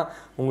அப்படின்னா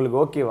உங்களுக்கு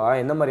ஓகேவா?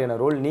 என்ன மாதிரியான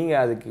ரோல் நீங்க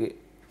அதுக்கு?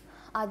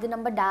 அது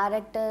நம்ம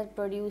டைரக்டர்,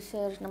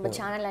 ப்ரொடியூசர், நம்ம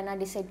சேனல் என்ன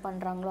டிசைட்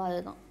பண்றாங்களோ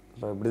அதுதான்.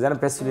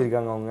 இப்படிதானே பேச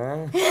சொல்லியிருக்காங்க அவங்க.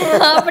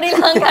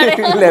 அப்படிலாம்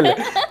இல்லை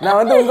நான்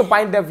வந்து உங்க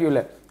பாயிண்ட் ஆஃப்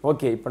வியூல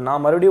ஓகே, இப்போ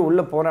நான் மறுபடியும்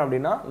உள்ள போறேன்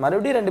அப்படின்னா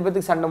மறுபடியும் 2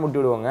 பேருக்கு சண்டை மூட்டி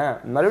விடுவாங்க,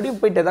 மறுபடியும்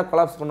போயிட்டு ஏதாவது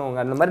கொலாப்ஸ் பண்ணுவாங்க,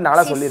 அந்த மாதிரி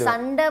நாளா சொல்லிடுவேன்.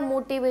 சண்டை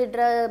மூட்டி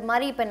விடுற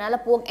மாதிரி இப்போ என்னால்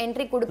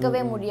என்ட்ரி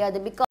கொடுக்கவே முடியாது.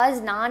 பிகாஸ்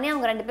நானே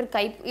அவங்க 2 பேர்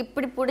கை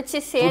இப்படி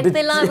பிடிச்சி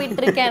சேர்த்துலாம்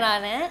விட்டுருக்கேன்.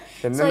 நான்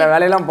என்னென்ன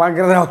வேலையெல்லாம்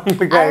பார்க்கறதா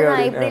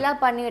நான்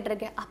இப்படிலாம் பண்ணி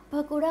விட்டுருக்கேன்.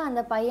 அப்போ கூட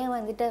அந்த பையன்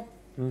வந்துட்டு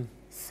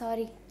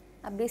சாரி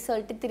அப்படி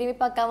சொல்லிட்டு திரும்பி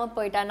பார்க்காம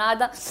போயிட்டான். நான்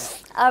தான்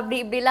அப்படி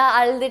இப்படிலாம்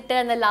அழுதுட்டு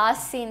அந்த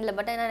லாஸ்ட் சீனில்.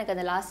 பட் ஏன்னா எனக்கு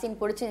அந்த லாஸ்ட் சீன்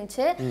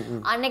பிடிச்சிருந்துச்சு.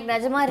 அன்னைக்கு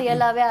நிஜமாக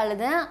ரியலாகவே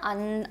அழுதேன்.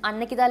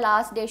 அன்னைக்கு தான்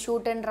லாஸ்ட் டே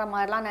ஷூட்டுன்ற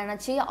மாதிரிலாம்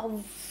நினச்சி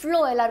அவ்வளோ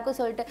எல்லாருக்கும்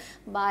சொல்லிட்டு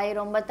பாய்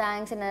ரொம்ப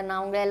தேங்க்ஸ்,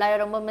 நான் உங்களை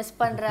எல்லாரும் ரொம்ப மிஸ்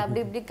பண்ணுறேன்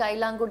அப்படி இப்படி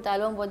கையெல்லாம் கொடுத்து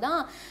அழுவும் போது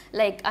தான்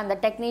லைக் அந்த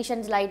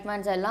டெக்னீஷியன்ஸ்,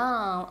 லைட்மேன்ஸ் எல்லாம்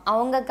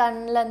அவங்க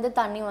கண்ணிலேருந்து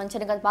தண்ணி வந்துச்சு.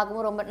 எனக்கு அது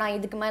பார்க்கும்போது ரொம்ப, நான்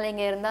இதுக்கு மேலே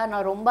இங்கே இருந்தால்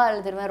நான் ரொம்ப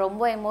அழுதுருவேன்,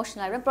 ரொம்ப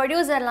எமோஷனல் ஆகிடுவேன்.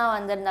 ப்ரொடியூசர்லாம்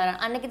வந்திருந்தாரு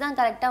அன்னைக்கு தான்.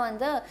 கரெக்டாக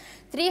வந்து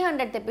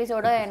 300th எபிசோட்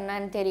எபிசோட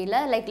என்னன்னு தெரியல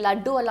லைக்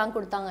லட்டு எல்லாம்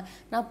கொடுத்தாங்க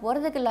நான்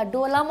போறதுக்கு லட்டு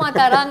எல்லாமா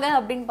தராங்க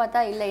அப்படின்னு பார்த்தா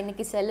இல்ல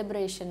இன்னைக்கு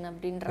செலிப்ரேஷன்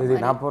அப்படின்ற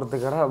மாதிரி நான்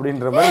போறதுக்கடா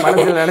அப்படின்ற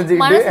மாதிரி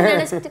மனசுல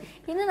நினைச்சிட்டு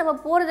இன்னும் நம்ம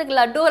போறதுக்கு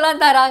லட்டு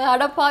எல்லாம் தராங்க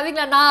அட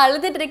பாவீங்களா நான்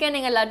அழுதுட்டு இருக்கேன்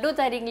நீங்க லட்டு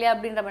தரீங்களே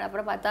அப்படின்ற மாதிரி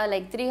அப்புறம் பார்த்தா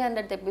லைக்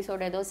 300th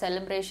எபிசோட் ஏதோ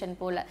செலிப்ரேஷன்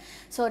போல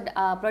ஸோ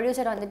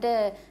ப்ரொடியூசர் வந்துட்டு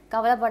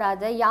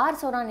கவலைப்படாத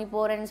யார் சொன்னா நீ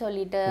போறேன்னு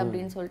சொல்லிட்டு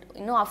அப்படின்னு சொல்லிட்டு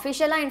இன்னும்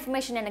அஃபிஷியலாக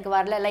இன்ஃபர்மேஷன் எனக்கு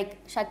வரல லைக்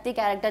சக்தி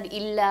கேரக்டர்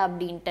இல்லை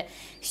அப்படின்ட்டு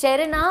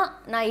ஷெரினா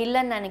நான்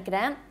இல்லைன்னு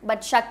நினைக்கிறேன்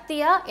பட்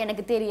சக்தியா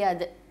எனக்கு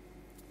தெரியாது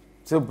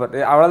சூப்பர்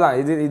அவ்வளோதான்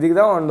இதுக்கு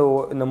தான்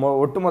இந்த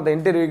ஒட்டுமொத்த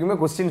இன்டர்வியூக்குமே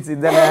கொஸ்டின்ஸ்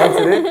இதுதானே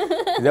ஆன்சரு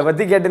இதை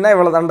பற்றி கேட்டுனா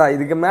இவ்வளோ தான்டா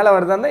இதுக்கு மேலே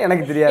வருதான்னா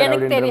எனக்கு தெரியாது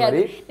அப்படின்ற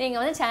மாதிரி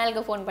நீங்கள் வந்து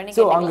சேனலுக்கு ஃபோன் பண்ணி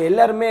ஸோ அங்கே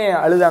எல்லாருமே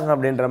அழுதாங்க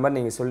அப்படின்ற மாதிரி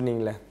நீங்கள்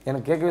சொன்னீங்களே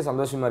எனக்கு கேட்கவே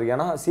சந்தோஷமா இருக்கு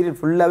ஏன்னா சீரியல்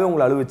ஃபுல்லாகவே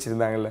உங்களை அழு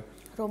வச்சிருந்தாங்கல்ல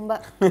ரொம்ப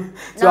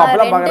நான்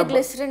 2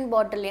 கிளிசரின்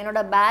பாட்டில்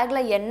என்னோட பேக்ல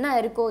என்ன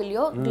இருக்கோ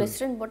இல்லையோ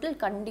கிளிசரின் பாட்டில்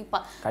கண்டிப்பா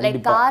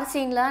லைக் கார்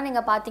சீன்ல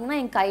நீங்க பாத்தீங்கன்னா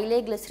என்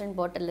கையிலே கிளிசரின்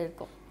பாட்டில்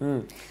இருக்கும்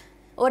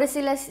ஒரு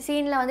சில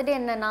சீன்ல வந்துட்டு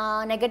என்ன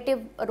நான் நெகட்டிவ்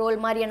ரோல்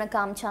மாதிரி எனக்கு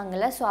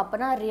காமிச்சாங்கல்ல ஸோ அப்போ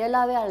நான்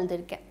ரியலாகவே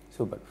அழுதுருக்கேன்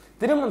சூப்பர்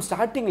திருமணம்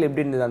ஸ்டார்டிங்கில்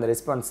எப்படி இருந்தது அந்த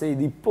ரெஸ்பான்ஸ்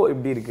இது இப்போ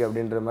எப்படி இருக்குது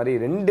அப்படின்ற மாதிரி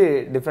 2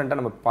 டிஃப்ரெண்ட்டாக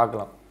நம்ம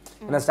பார்க்கலாம்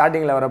ஏன்னா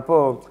ஸ்டார்டிங்கில் வரப்போ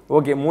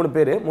ஓகே 3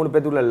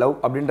 பேத்துக்குள்ள லவ்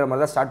அப்படின்ற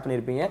மாதிரி தான் ஸ்டார்ட்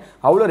பண்ணியிருப்பீங்க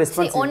அவ்வளோ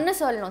ரெஸ்பான்ஸ் ஒன்று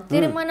சொல்லணும்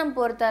திருமணம்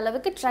பொறுத்த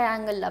அளவுக்கு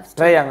ட்ரையாங்கிள்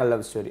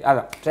லவ் ஸ்டோரி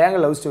அதான்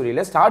ட்ரையாங்கிள் லவ்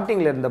ஸ்டோரியில்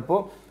ஸ்டார்டிங்கில் இருந்தப்போ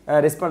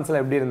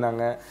ரெஸ்பான்ஸ்லாம் எப்படி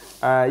இருந்தாங்க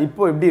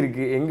இப்போ எப்படி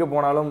இருக்குது எங்கே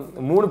போனாலும்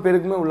 3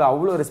 பேருக்குமே உள்ள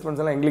அவ்வளோ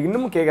ரெஸ்பான்ஸ் எல்லாம் எங்களுக்கு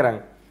இன்னமும்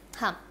கேட்குறாங்க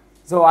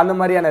ஸோ அந்த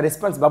மாதிரியான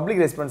ரெஸ்பான்ஸ்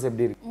பப்ளிக் ரெஸ்பான்ஸ்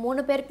எப்படி இருக்கு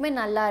 3 பேருக்குமே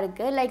நல்லா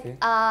இருக்கு லைக்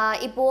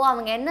இப்போ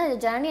அவங்க என்ன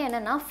ஜர்னி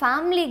என்னன்னா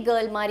ஃபேமிலி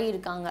கேர்ள் மாதிரி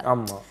இருக்காங்க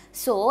ஆமாம்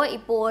ஸோ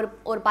இப்போ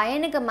ஒரு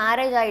பையனுக்கு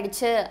மேரேஜ்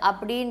ஆயிடுச்சு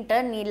அப்படின்ட்டு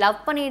நீ லவ்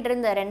பண்ணிட்டு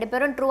இருந்த 2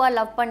 பேரும் ட்ரூவா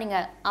லவ் பண்ணீங்க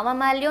அவன்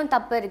மேலேயும்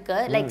தப்பு இருக்கு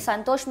லைக்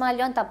சந்தோஷ்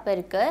மேலேயும் தப்பு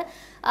இருக்கு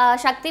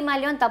சக்தி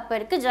மேலேயும் தப்பு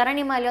இருக்கு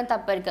ஜரணி மேலேயும்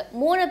தப்பு இருக்கு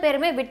 3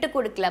 பேருமே விட்டு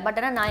கொடுக்கல பட்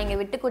ஆனால் நான் இங்கே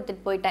விட்டு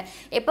கொடுத்துட்டு போயிட்டேன்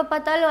எப்போ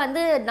பார்த்தாலும்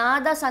வந்து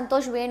நான் தான்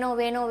சந்தோஷ்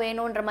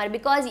வேணுன்ற மாதிரி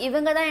பிகாஸ்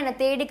இவங்க தான் என்னை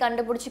தேடி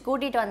கண்டுபிடிச்சி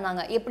கூட்டிட்டு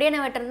வந்தாங்க எப்படியே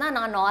என்ன விட்டுருந்தா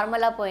நான்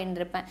நார்மலாக போயின்னு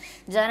இருப்பேன்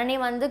ஜரணி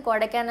வந்து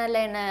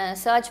கொடைக்கானல்ல என்னை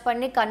சர்ச்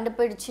பண்ணி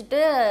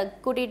கண்டுபிடிச்சிட்டு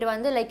கூட்டிட்டு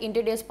வந்து லைக்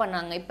இன்ட்ரடியூஸ்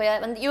பண்ணாங்க இப்போ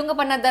வந்து இவங்க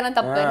பண்ணது தானே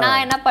தப்பு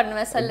நான் என்ன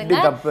பண்ணுவேன் சொல்லுங்க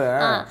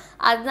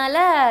அதனால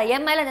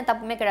என் மேல எந்த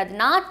தப்புமே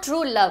கிடையாது நான் ட்ரூ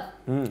லவ்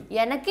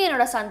எனக்கு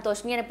என்னோட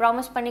சந்தோஷ் நீ எனக்கு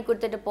ப்ராமிஸ் பண்ணி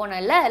கொடுத்துட்டு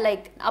போனேன்ல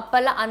லைக்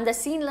அப்பெல்லாம் அந்த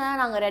சீன்ல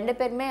நாங்க 2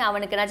 பேருமே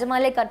அவனுக்கு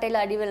நிஜமாலே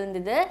கட்டையில அடி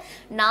விழுந்தது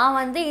நான்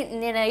வந்து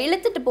என்னை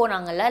இழுத்துட்டு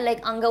போனாங்கல்ல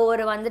லைக் அங்க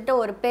வந்துட்டு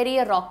ஒரு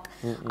பெரிய ராக்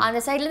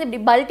அந்த சைட்ல இருந்து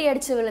இப்படி பல்ட்டி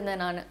அடிச்சு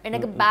விழுந்தேன் நான்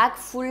எனக்கு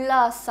பேக்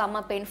ஃபுல்லா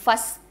செம பெயின்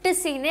ஃபர்ஸ்ட்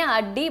சீனே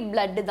அடி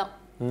பிளட் தான்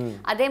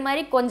அதே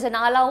மாதிரி கொஞ்ச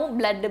நாளாவும்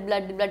பிளட்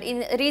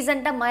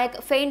ரீசெண்டா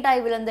ஃபெயிண்ட் ஆகி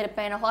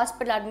விழுந்திருப்பேன் என்ன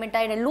ஹாஸ்பிட்டல் அட்மிட்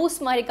ஆகி என்ன லூஸ்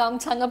மாதிரி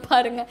காமிச்சாங்க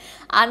பாருங்க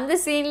அந்த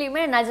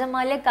சீன்லயுமே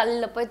நிஜமாலே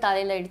கல்ல போய்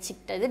தலையில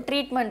அடிச்சுக்கிட்டது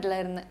ட்ரீட்மெண்ட்ல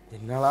இருந்தேன்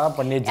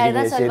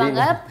அதான்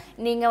சொல்லுவாங்க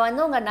நீங்க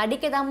வந்து உங்க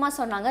நடிக்கதாமா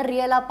சொன்னாங்க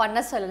ரியலா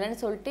பண்ண சொல்லலன்னு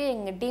சொல்லிட்டு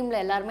எங்க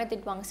டீம்ல எல்லாருமே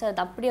திட்டுவாங்க சார்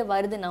அது அப்படியே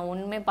வருது நான்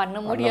ஒண்ணுமே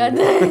பண்ண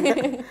முடியாது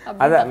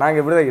அதான் நாங்க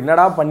இப்படிதான்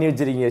என்னடா பண்ணி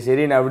வச்சிருக்கீங்க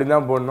சரின்னு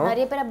அப்படிதான் போடணும்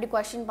நிறைய பேர் அப்படி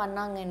குவெஸ்சன்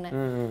பண்ணாங்க என்ன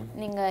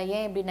நீங்க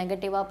ஏன் இப்படி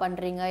நெகட்டிவா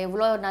பண்றீங்க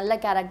எவ்வளவு நல்ல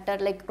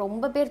கேரக்டர் லைக்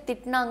ரொம்ப பேர்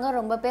திட்டினாங்க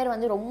ரொம்ப பேர்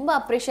வந்து ரொம்ப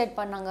அப்ரிஷியேட்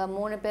பண்ணாங்க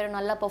 3 பேரும்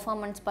நல்லா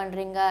பெர்ஃபார்மன்ஸ்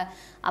பண்றீங்க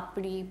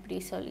அப்படி இப்படி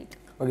சொல்லிட்டு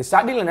ஓகே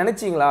ஸ்டார்டிங்ல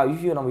நினைச்சீங்களா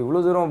ஐயோ நம்ம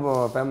இவ்வளவு தூரம்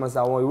ஃபேமஸ்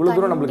ஆவோம் இவ்வளவு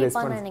தூரம் நமக்கு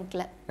ரெஸ்பான்ஸ்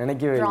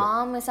நினைக்கவே இல்ல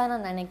ப்ராமிஸா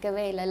நான்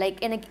நினைக்கவே இல்ல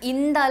லைக் எனக்கு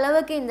இந்த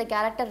அளவுக்கு இந்த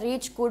கேரக்டர்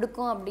ரீச்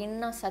கொடுக்கும்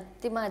அப்படின்னு நான்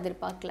சத்தியமா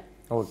எதிர்பார்க்கல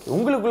ஓகே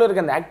உங்களுக்குள்ள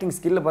இருக்க அந்த ஆக்டிங்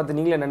ஸ்கில்ல பார்த்து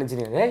நீங்களே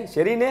நினைச்சீங்க ஏய்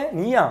ஷெரினே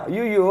நீயா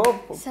ஐயோ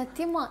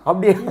சத்தியமா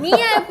அப்படியே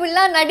நீயா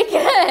இப்படிலாம்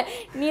நடிக்கிற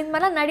நீ இந்த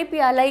மாதிரிலாம்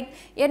நடிப்பியா லைக்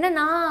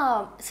என்னன்னா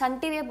சன்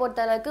டிவியை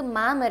பொறுத்த அளவுக்கு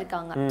மேம்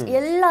இருக்காங்க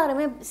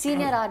எல்லாருமே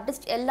சீனியர்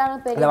ஆர்டிஸ்ட்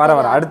எல்லாரும் பெரிய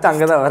வர அடுத்து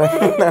அங்கதான்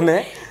வரேன் நானு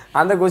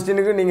அந்த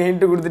क्वेश्चनக்கு நீங்க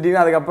ஹிண்ட் கொடுத்துட்டீங்க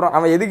அதுக்கப்புறம்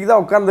அவன் எதுக்கு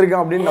தான்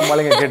உட்கார்ந்திருக்கான் அப்படின்னு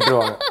நம்மளுங்க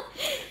கேட்டுருவாங்க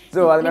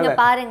சோ அதனால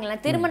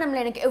பாருங்களேன்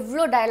திருமணம்ல எனக்கு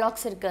எவ்வளவு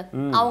டயலாக்ஸ் இருக்கு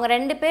அவங்க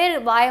 2 பேர்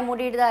வாயை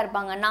மூடிட்டு தான்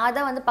இருப்பாங்க நான்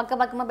தான் வந்து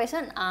பக்கமா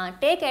பேச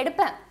டேக்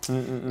எடுப்பேன்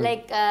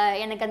லைக்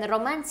எனக்கு அந்த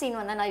ரொமான்ஸ் சீன்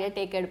வந்தா நிறைய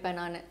டேக் எடுப்பேன்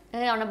நான்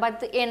அவனை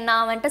பார்த்து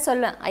நான் வந்துட்டு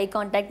சொல்லுவேன் ஐ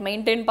கான்டாக்ட்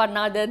மெயின்டைன்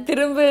பண்ணாத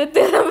திரும்ப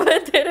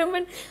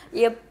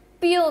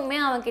எப்பயுமே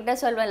அவன் கிட்ட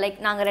சொல்வேன் லைக்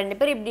நாங்க 2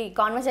 பேர் இப்படி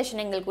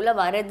கான்வர்சேஷன் எங்களுக்குள்ள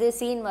வருது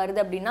சீன் வருது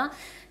அப்படின்னா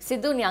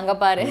சித்து நீ அங்க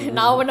பாரு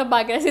நான் உன்ன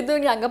பாக்குறேன் சித்து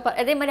நீ அங்க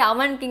பாரு அதே மாதிரி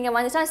அவனுக்கு இங்க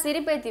வந்துச்சா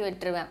சிரிப்பேத்தி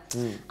விட்டுருவேன்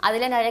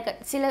அதுல நிறைய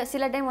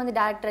சில டைம் வந்து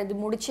டேரக்டர் இது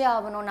முடிச்சே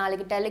ஆகணும்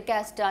நாளைக்கு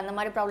டெலிகாஸ்ட் அந்த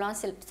மாதிரி ப்ராப்ளம்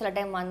சில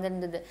டைம்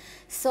வந்திருந்தது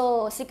ஸோ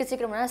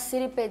சீக்கிரமா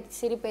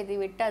சிரிப்பேத்தி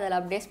விட்டு அதில்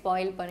அப்படியே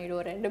ஸ்பாயில்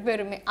பண்ணிடுவோம் 2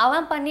 பேருமே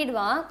அவன்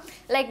பண்ணிடுவான்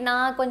லைக்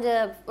நான்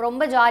கொஞ்சம்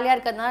ரொம்ப ஜாலியா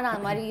இருக்கிறதுனால நான்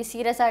அந்த மாதிரி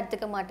சீரியஸா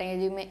எடுத்துக்க மாட்டேன்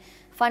எதுவுமே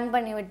ஃபன்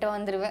பண்ணி விட்டு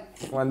வந்துருவேன்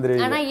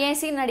ஆனா ஏன்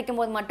சீன் நடிக்கும்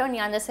போது மட்டும் நீ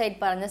அந்த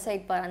சைட்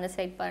பாருன்னு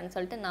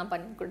சொல்லிட்டு நான்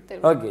பண்ணி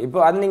கொடுத்துருவேன் ஓகே இப்போ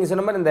அது நீங்க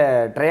சொன்ன மாதிரி இந்த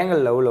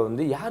ட்ரையாங்கிள் லவ்ல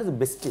வந்து யாருக்கு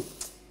பெஸ்ட்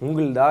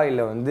உங்களுதா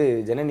இல்ல வந்து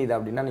ஜனனிதா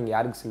அப்படின்னா நீங்க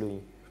யாருக்கு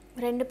சொல்லுவீங்க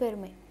 2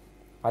 பேருமே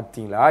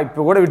பாத்தீங்களா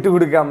இப்போ கூட விட்டு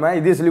கொடுக்காம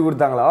இதே சொல்லி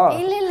கொடுத்தாங்களா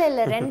இல்ல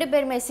இல்ல ரெண்டு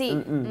பேருமே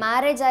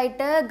மேரேஜ்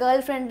ஆயிட்டு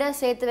கேர்ள் ஃப்ரெண்ட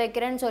சேர்த்து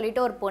வைக்கிறேன்னு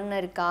சொல்லிட்டு ஒரு பொண்ணு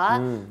இருக்கா.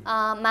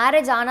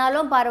 மேரேஜ்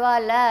ஆனாலும்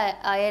பரவாயில்ல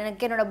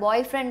எனக்கு என்னோட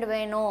பாய் ஃப்ரெண்ட்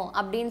வேணும்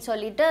அப்படின்னு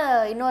சொல்லிட்டு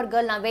இன்னொரு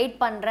கேர்ள் நான் வெயிட்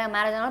பண்றேன்,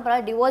 மேரேஜ் ஆனாலும்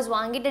பரவாயில்ல டிவோர்ஸ்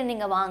வாங்கிட்டு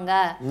நீங்க வாங்க.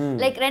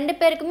 லைக் ரெண்டு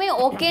பேருக்குமே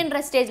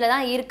ஓகேன்ற ஸ்டேஜ்ல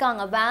தான்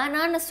இருக்காங்க,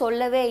 வேணான்னு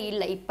சொல்லவே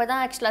இல்லை.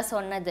 இப்பதான் ஆக்சுவலா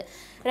சொன்னது.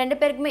 ரெண்டு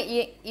பேருக்குமே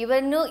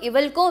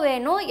இவளுக்கும்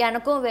வேணும்,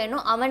 எனக்கும்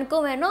வேணும்,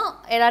 அவனுக்கும் வேணும்,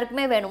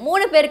 எல்லாருக்குமே வேணும்,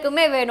 3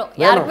 பேருக்குமே வேணும்.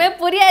 யாருக்குமே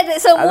புரியாது,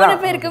 சோ 3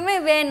 பேருக்குமே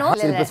வேணும்.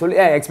 இப்ப சொல்லி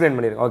எக்ஸ்பிளைன்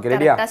பண்ணிருங்க. ஓகே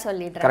ரெடியா?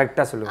 சொல்லிடுறேன்,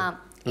 கரெக்ட்டா சொல்லுங்க.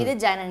 இது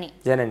ஜனனி,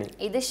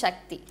 இது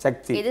சக்தி,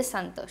 இது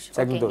சந்தோஷ்.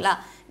 ஓகேங்களா?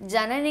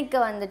 ஜனனிக்கு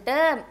வந்துட்டு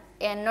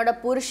என்னோட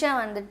புருஷன்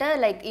வந்துட்டு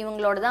லைக்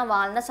இவங்களோட தான்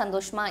வாழ்ந்தா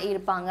சந்தோஷமா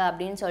இருப்பாங்க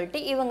அப்படின்னு சொல்லிட்டு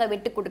இவங்க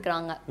விட்டு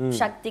கொடுக்குறாங்க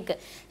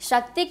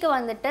சக்திக்கு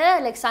வந்துட்டு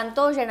லைக்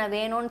சந்தோஷ் என்ன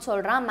வேணும்னு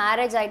சொல்றான்,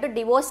 மேரேஜ் ஆயிட்டு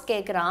டிவோர்ஸ்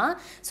கேட்குறான்.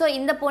 ஸோ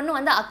இந்த பொண்ணு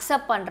வந்து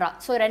அக்செப்ட் பண்றா.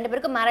 ஸோ 2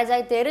 பேருக்கும் மேரேஜ்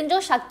ஆகி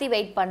தெரிஞ்சும் சக்தி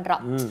வெயிட் பண்றா.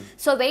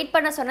 ஸோ வெயிட்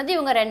பண்ண சொன்னது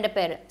இவங்க 2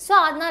 பேர். ஸோ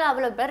அதனால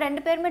அவ்வளோ பேர்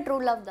 2 பேருமே ட்ரூ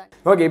லவ் தான்.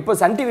 ஓகே, இப்போ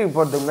சன் டிவிக்கு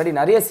போகிறதுக்கு முன்னாடி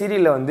நிறைய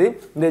சீரியல்ல வந்து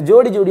இந்த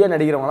ஜோடியாக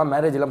நடிக்கிறவங்களாம்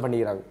மேரேஜ் எல்லாம்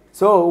பண்ணிக்கிறாங்க.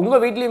 ஸோ உங்க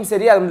வீட்லயும்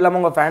சரி, அது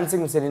இல்லாமல் உங்க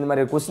ஃபேன்ஸுக்கும் சரி இந்த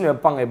மாதிரி கொஸ்டின்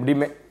வைப்பாங்க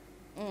எப்படியுமே.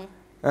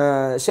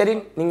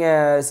 ஷெரின்,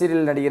 நீங்கள்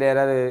சீரியல் நடிக்கிற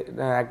யாராவது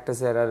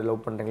ஆக்டர்ஸ் யாராவது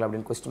லவ் பண்ணுறீங்களா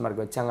அப்படின்னு கொஸ்டின்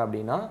மார்க் வச்சாங்க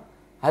அப்படின்னா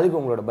அதுக்கு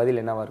உங்களோட பதில்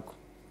என்னவா இருக்கும்?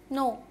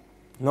 No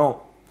no.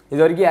 இது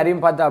வரைக்கும்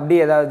யாரையும் பார்த்து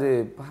அப்படியே ஏதாவது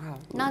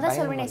நான் தான்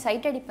சொல்வேன்,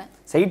 சைட் அடிப்பேன்.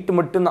 சைட்டு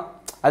மட்டும்தான்,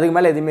 அதுக்கு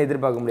மேலே எதுவுமே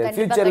எதிர்பார்க்க முடியாது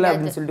ஃபியூச்சரில்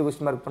அப்படின்னு சொல்லிட்டு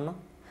கொஸ்டின் மார்க்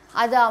பண்ணோம்.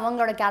 அது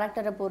அவங்களோட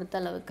கேரக்டரை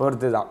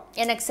பொறுத்து தான்.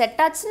 எனக்கு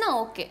செட் ஆச்சுன்னா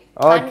ஓகே,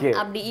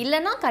 அப்படி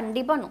இல்லைன்னா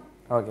கண்டிப்பா நோ.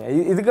 ஓகே,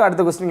 இதுக்கு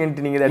அடுத்த கொஸ்டின்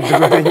நீங்கள்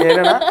எடுத்துக்கிட்டீங்க.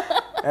 என்னன்னா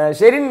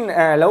ஷெரின்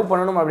லவ்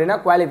பண்ணணும் அப்படின்னா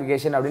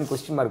குவாலிஃபிகேஷன் அப்படின்னு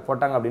கொஸ்டின் மார்க்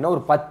போட்டாங்க அப்படின்னா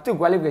ஒரு 10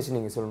 குவாலிஃபிகேஷன்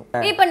நீங்க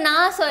சொல்லணும். இப்போ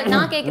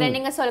நான் கேக்குறேன்,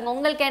 நீங்க சொல்லுங்க.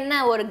 உங்களுக்கு என்ன,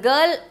 ஒரு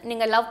கேர்ள்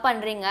நீங்க லவ்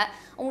பண்றீங்க,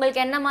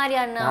 உங்களுக்கு என்ன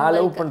மாதிரியான? நான்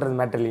லவ் பண்றது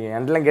மேட்டர் இல்லைங்க,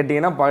 அதெல்லாம்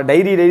கேட்டீங்கன்னா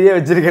டைரியே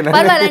வச்சிருக்கேன்.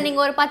 பரவாயில்ல,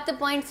 நீங்க ஒரு 10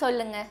 பாயிண்ட்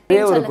சொல்லுங்க.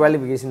 ஒரு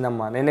குவாலிஃபிகேஷன்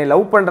தான்மா. என்னை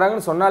லவ்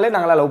பண்றாங்கன்னு சொன்னாலே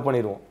நாங்களா லவ்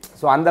பண்ணிடுவோம்.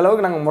 ஸோ அந்த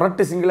அளவுக்கு நாங்கள்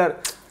முரட்டு சிங்கிளர்.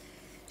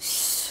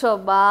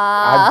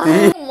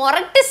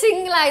 முரட்டு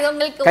சிங்கிளா? இது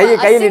உங்களுக்கு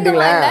கை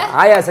நீட்டுங்களேன்.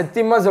 ஆயா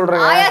சத்தியமா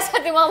சொல்றேன். ஆயா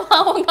சத்தியமா?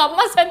 உங்க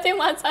அம்மா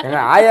சத்தியமா?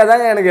 ஆயா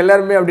தாங்க எனக்கு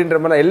எல்லாருமே அப்படின்ற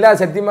மாதிரி எல்லா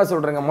சத்தியமா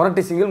சொல்றேங்க.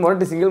 முரட்டு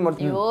சிங்கிள்.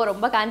 ஐயோ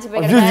ரொம்ப காஞ்சி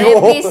போயிடுறாங்க.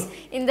 ப்ளீஸ்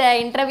இந்த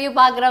இன்டர்வியூ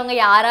பாக்குறவங்க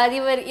யாராவது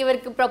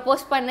இவருக்கு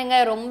ப்ரப்போஸ் பண்ணுங்க.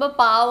 ரொம்ப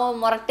பாவம்,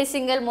 முரட்டு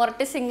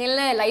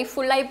சிங்கிள்னு லைஃப்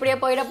ஃபுல்லா இப்படியே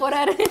போயிட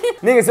போறாரு.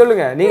 நீங்க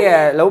சொல்லுங்க, நீங்க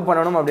லவ்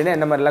பண்ணணும் அப்படின்னா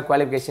என்ன மாதிரி எல்லாம்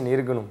குவாலிஃபிகேஷன்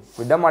இருக்கணும்?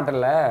 விட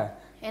மாட்டேன்ல.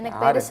 எனக்கு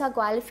பெருசா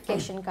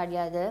குவாலிஃபிகேஷன்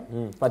கிடையாது.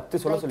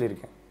 10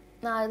 சொல்லியிருக்கேன்.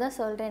 நான் அதுதான்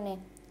சொல்றேனே,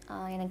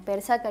 எனக்கு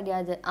பெருசா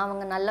கிடையாது.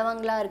 அவங்க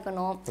நல்லவங்களா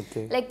இருக்கணும்.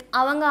 லைக்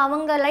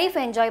அவங்க லைஃப்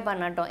என்ஜாய்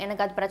பண்ணட்டும்,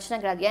 எனக்கு அது பிரச்சனை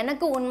கிடையாது.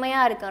 எனக்கு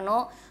உண்மையா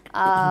இருக்கணும்.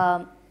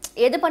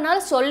 எது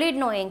பண்ணாலும்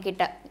சொல்லிடணும்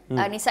என்கிட்ட.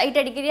 நீ சைட்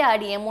அடிக்கிறியா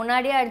அடி, என்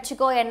முன்னாடியே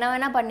அடிச்சுக்கோ, என்ன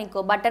வேணா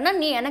பண்ணிக்கோ, பட்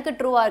ஆனால் நீ எனக்கு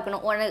ட்ரூவா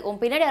இருக்கணும்.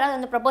 உன் பின்னாடி யாராவது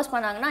வந்து ப்ரப்போஸ்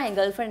பண்ணாங்கன்னா என்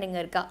கேர்ள் ஃப்ரெண்ட்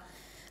இங்க இருக்கா,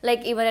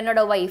 லைக் இவர்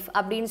என்னோட வைஃப்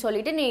அப்படின்னு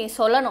சொல்லிட்டு நீ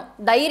சொல்லணும்.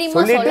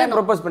 தைரியமா சொல்லணும்.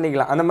 ப்ரப்போஸ்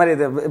பண்ணிக்கலாம் அந்த மாதிரி.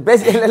 இது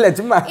பேசிக்கல இல்ல,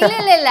 சும்மா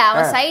இல்ல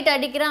அவன் சைட்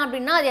அடிக்கிறான்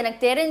அப்படின்னா அது எனக்கு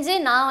தெரிஞ்சு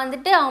நான்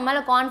வந்துட்டு அவன்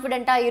மேல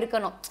கான்ஃபிடென்ட்டா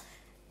இருக்கணும்.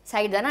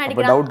 சைட் தானே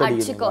அடிக்கிறான்,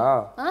 அடிச்சுக்கோ.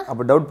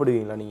 அப்ப டவுட்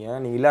படுவீங்களா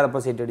நீங்க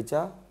இல்லாதப்ப சைட்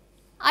அடிச்சா?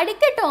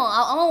 அடிக்கட்டும்,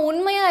 அவன்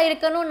உண்மையா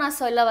இருக்கணும் நான்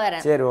சொல்ல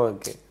வரேன். சரி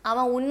ஓகே,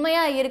 அவன்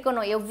உண்மையா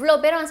இருக்கணும்.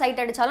 எவ்வளவு பேர் அவன்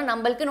சைட் அடிச்சாலும்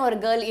நம்மளுக்குன்னு ஒரு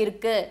கேர்ள்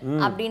இருக்கு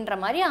அப்படின்ற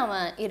மாதிரி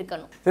அவன்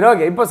இருக்கணும். சரி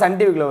ஓகே, இப்போ சன்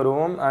டிவிக்குள்ள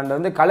வருவோம். அண்ட்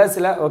வந்து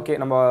கலர்ஸ்ல ஓகே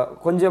நம்ம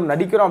கொஞ்சம்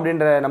நடிக்கிறோம்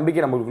அப்படின்ற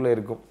நம்பிக்கை நம்மளுக்குள்ள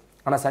இருக்கும்.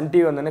 ஆனா சன்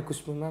டிவி வந்தோடனே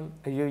குஷ்பு மேம்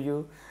ஐயோ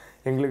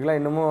எங்களுக்குலாம்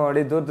இன்னமும்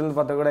அப்படியே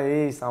தூரத்துலேருந்து பார்த்தா கூட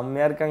ஏய்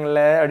செம்மையா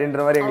இருக்காங்கல்ல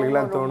அப்படின்ற மாதிரி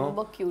எங்களுக்குலாம் தோணும்.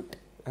 ரொம்ப கியூட்,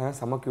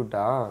 செம்ம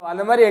கியூட்டா.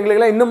 அந்த மாதிரி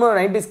எங்களுக்குலாம் இன்னமும்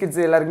 90s கிட்ஸ்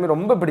எல்லாருக்குமே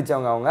ரொம்ப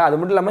பிடிச்சவங்க அவங்க. அது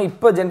மட்டும் இல்லாமல்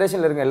இப்போ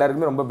ஜென்ரேஷனில் இருக்க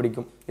எல்லாருக்குமே ரொம்ப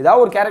பிடிக்கும்.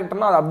 ஏதாவது ஒரு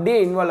கேரக்டர்னா அது அப்படியே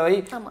இன்வால்வ் ஆகி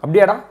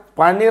அப்படியேடா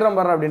பண்ணிடுறோம்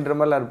பாரு அப்படின்ற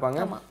மாதிரிலாம் இருப்பாங்க.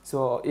 ஸோ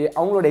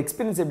அவங்களோட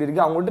எக்ஸ்பீரியன்ஸ் எப்படி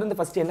இருக்குது? அவங்கள்ட்ட இருந்து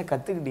ஃபஸ்ட்டு என்ன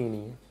கற்றுக்கிட்டீங்க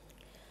நீங்கள்?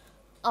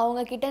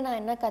 அவங்கக்கிட்ட நான்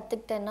என்ன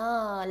கற்றுக்கிட்டேன்னா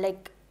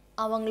லைக்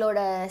அவங்களோட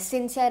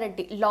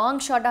சின்சியாரிட்டி.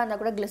 லாங் ஷார்ட்டாக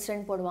இருந்தால் கூட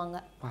கிளிசரின் போடுவாங்க,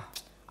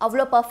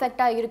 அவ்வளோ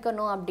பர்ஃபெக்டாக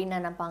இருக்கணும் அப்படின்னு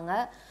நினைப்பாங்க.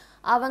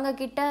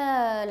 அவங்கக்கிட்ட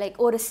லைக்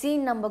ஒரு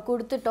சீன் நம்ம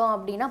கொடுத்துட்டோம்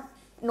அப்படின்னா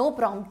நோ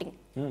ப்ராம்ப்டிங்.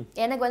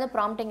 எனக்கு வந்து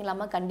ப்ராம்ப்டிங்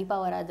இல்லாமல்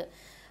கண்டிப்பாக வராது.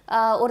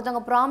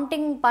 ஒருத்தவங்க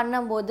ப்ராம்ப்டிங்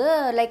பண்ணும்போது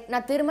லைக்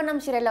நான்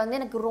திருமணம் சீரியலில் வந்து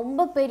எனக்கு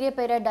ரொம்ப பெரிய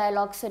பெரிய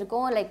டயலாக்ஸ்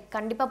இருக்கும். லைக்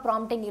கண்டிப்பாக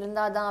ப்ராம்ப்டிங்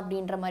இருந்தால் தான்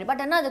அப்படின்ற மாதிரி.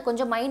 பட் ஆனால் அது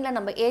கொஞ்சம் மைண்டில்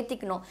நம்ம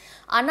ஏற்றிக்கணும்.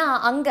 ஆனால்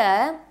அங்கே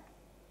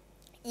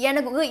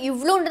எனக்கு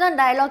இவ்வளோண்டு தான்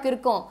டயலாக்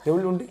இருக்கும்,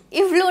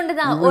 இவ்வளோண்டு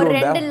தான் ஒரு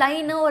 2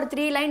 லைனு ஒரு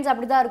 3 லைன்ஸ்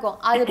அப்படி தான் இருக்கும்.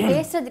 அது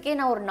பேசுறதுக்கே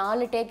நான் ஒரு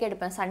 4 டேக்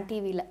எடுப்பேன் சன்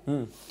டிவியில்.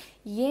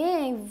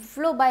 ஏன்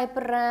இவ்வளோ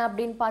பயப்படுறேன்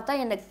அப்படின்னு பார்த்தா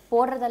எனக்கு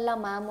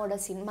போடுறதெல்லாம் மேமோட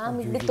சீன். மேம்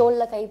இப்படி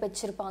தோளில் கை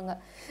வச்சிருப்பாங்க,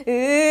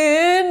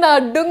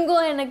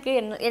 நடுங்கும். எனக்கு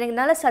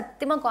என்னால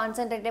சத்தியமாக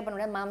கான்சென்ட்ரேட்டே பண்ண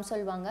முடியாது. மேம்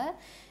சொல்லுவாங்க,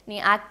 நீ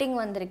ஆக்டிங்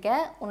வந்திருக்க,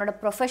 உன்னோட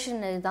ப்ரொஃபஷன்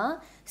இதுதான்.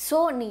 ஸோ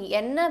நீ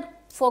என்ன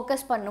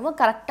ஃபோக்கஸ் பண்ணுமோ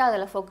கரெக்டாக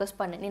அதில் ஃபோக்கஸ்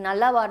பண்ணு. நீ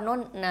நல்லா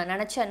வரணும்னு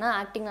நினச்சேன்னா,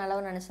 ஆக்டிங் நல்லா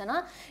நினச்சேன்னா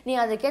நீ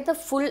அதுக்கேற்ற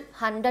ஃபுல்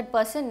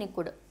 100% நீ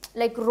கொடு.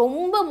 லைக்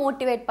ரொம்ப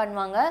மோட்டிவேட்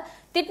பண்ணுவாங்க.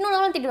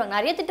 திட்டணும்னாலும் திட்டுவாங்க.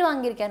 நிறைய திட்டு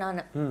வாங்கியிருக்கேன்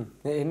நான்.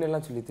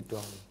 என்னெல்லாம் சொல்லி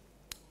திட்டுவாங்க?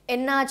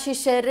 என்னாச்சு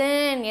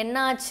ஷெரின்,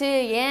 என்னாச்சு,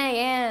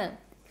 ஏன்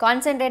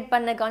கான்சென்ட்ரேட்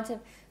பண்ண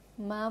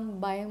மேம்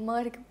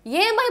பயமாக இருக்கு.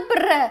 ஏன்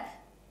பயப்படுற?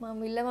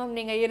 மேம் இல்லை மேம்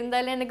நீங்கள்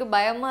இருந்தாலே எனக்கு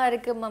பயமாக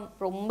இருக்குது மேம்.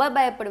 ரொம்ப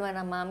பயப்படுவேன்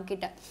நான் மேம்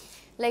கிட்ட.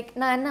 லைக்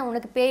நான் என்ன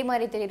உனக்கு பேய்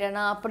மாதிரி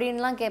தெரியுறேனா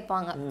அப்படின்லாம்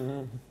கேட்பாங்க.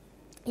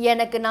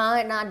 எனக்கு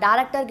நான்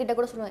டேரக்டர் கிட்ட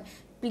கூட சொல்லுவேன்,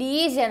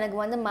 ப்ளீஸ் எனக்கு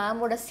வந்து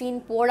மேமோட சீன்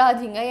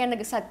போடாதீங்க,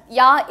 எனக்கு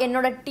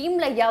என்னோட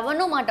டீமில்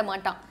எவனும் மாட்ட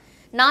மாட்டான்,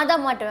 நான்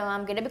தான் மாட்டுவேன்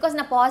மேம் கிட்ட. பிகாஸ்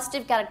நான்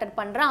பாசிட்டிவ் கேரக்டர்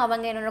பண்ணுறேன்,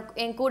 அவங்க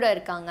என் கூட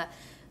இருக்காங்க,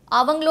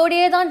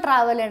 அவங்களோடையே தான்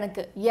ட்ராவல்.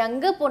 எனக்கு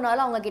எங்கே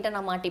போனாலும் அவங்க கிட்ட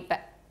நான்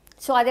மாட்டிப்பேன்.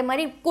 ஸோ அதே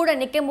மாதிரி கூட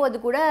நிற்கும் போது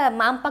கூட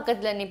மேம்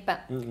பக்கத்தில்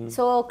நிற்பேன்.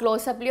 ஸோ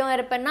க்ளோஸ்அப்லேயும்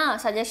இருப்பேன்னா,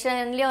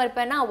 சஜஷன்லேயும்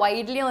இருப்பேன்னா,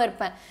 வைட்லேயும்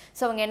இருப்பேன்.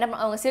 ஸோ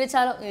அவங்க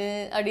சிரித்தாலும்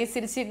அப்படியே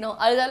சிரிச்சிடணும்,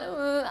 அழுதாலும்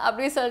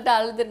அப்படியே சொல்லிட்டு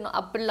அழுதுடணும்,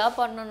 அப்படிலாம்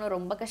பண்ணணும்.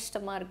 ரொம்ப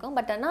கஷ்டமாக இருக்கும்.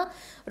 பட் ஆனால்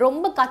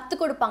ரொம்ப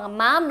கற்றுக் கொடுப்பாங்க.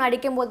 மேம்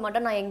நடிக்கும் போது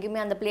மட்டும் நான்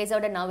எங்கேயுமே அந்த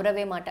பிளேஸோட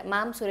நவரவே மாட்டேன்.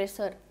 மேம் சுரேஷ்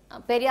சார்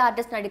பெரிய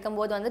ஆர்டிஸ்ட் நடிக்கும்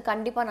போது வந்து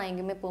கண்டிப்பாக நான்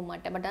எங்கேயுமே போக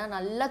மாட்டேன். பட் ஆனால்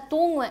நல்லா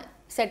தூங்குவேன்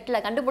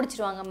செட்டில்,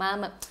 கண்டுபிடிச்சிருவாங்க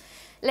மேம்.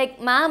 லைக்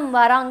மேம்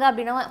வராங்க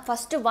அப்படின்னா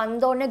ஃபஸ்ட்டு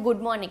வந்தோடனே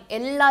குட் மார்னிங்,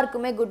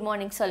 எல்லாருக்குமே குட்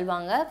மார்னிங்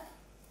சொல்லுவாங்க.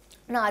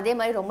 நான் அதே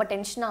மாதிரி ரொம்ப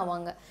டென்ஷன்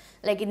ஆவாங்க.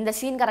 லைக் இந்த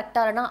சீன்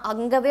கரெக்டாக இல்லைனா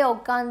அங்கவே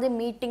உட்காந்து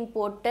மீட்டிங்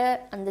போட்டு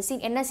அந்த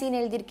சீன் என்ன சீன்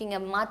எழுதியிருக்கீங்க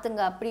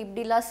மாற்றுங்க அப்படி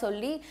இப்படிலாம்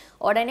சொல்லி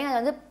உடனே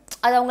அது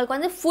அவங்களுக்கு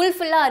வந்து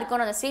ஃபுல்ஃபில்லாக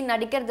இருக்கணும். அந்த சீன்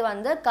நடிக்கிறது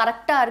வந்து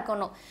கரெக்டாக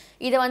இருக்கணும்.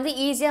 இதை வந்து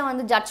ஈஸியாக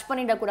வந்து ஜட்ஜ்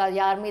பண்ணிடக்கூடாது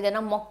யாருமே,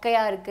 இதெல்லாம்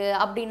மொக்கையாக இருக்குது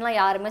அப்படின்லாம்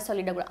யாருமே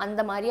சொல்லிடக்கூடாது.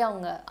 அந்த மாதிரி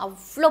அவங்க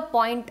அவ்வளோ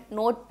பாயிண்ட்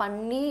நோட்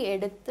பண்ணி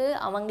எடுத்து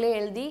அவங்களே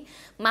எழுதி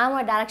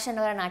மேமோட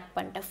டைரக்ஷன் வர நான் ஆக்ட்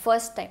பண்ணிட்டேன்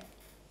ஃபர்ஸ்ட் டைம்.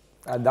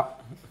 அதுதான்.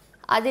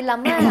 அது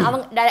இல்லாமல்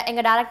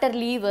எங்கள் டேரக்டர்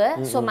லீவு,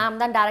 ஸோ மேம்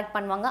தான் டைரக்ட்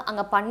பண்ணுவாங்க.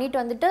 அங்கே பண்ணிட்டு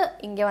வந்துட்டு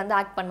இங்கே வந்து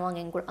ஆக்ட் பண்ணுவாங்க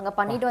எங்க கூட. அங்கே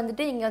பண்ணிட்டு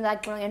வந்துட்டு இங்கே வந்து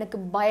ஆக்ட் பண்ணுவாங்க. எனக்கு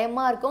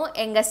பயமாக இருக்கும்.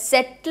 எங்கள்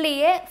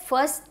செட்லேயே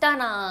ஃபர்ஸ்ட்டாக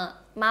நான்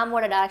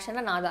மேமோட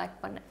டைரக்ஷனில் நான் தான்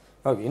ஆக்ட் பண்ணேன்.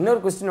 ஓகே,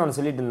 இன்னொரு கொஸ்டின் ஒன்று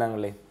சொல்லிட்டு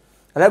இருந்தாங்களே,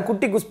 அதாவது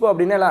குட்டி குஷ்பு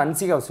அப்படின்னு எல்லாம்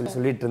அன்சிகா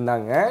சொல்லிட்டு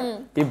இருந்தாங்க.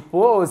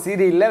 இப்போ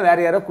சீரியலில் வேற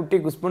யாரோ குட்டி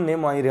குஷ்புன்னு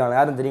நேம் வாங்கிருக்காங்க.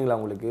 யாரும் தெரியுங்களா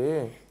உங்களுக்கு?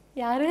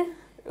 யாரு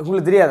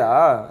உங்களுக்கு தெரியாதா?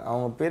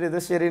 அவங்க பேர் ஏதோ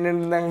ஷெரின்னு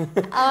இருந்தாங்க.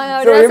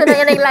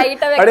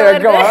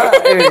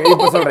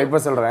 இப்ப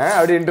சொல்றேன்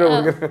அப்படி இன்ட்ரோ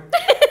கொடுக்குறேன்.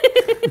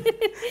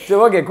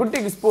 சரி ஓகே,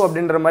 குட்டி குஷ்பு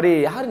அப்படின்ற மாதிரி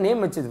யார்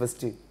நேம் வச்சது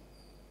ஃபர்ஸ்ட்?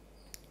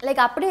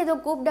 லைக் அப்படியே ஏதோ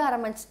கூப்பிட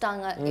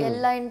ஆரம்பிச்சிட்டாங்க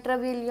எல்லா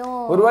இன்டர்வியூலயும்.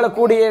 ஒருவேளை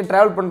கூடயே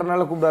டிராவல்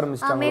பண்றதுனால கூப்பிட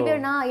ஆரம்பிச்சிட்டாங்க. மேபி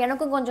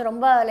எனக்கும் கொஞ்சம்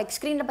ரொம்ப லைக்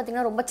ஸ்க்ரீன்ல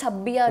பார்த்தீங்கன்னா ரொம்ப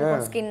சப்பியா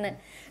இருக்கும் ஸ்கின்.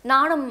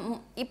 நானும்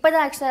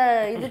இப்போதான்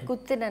ஆக்சுவலாக இது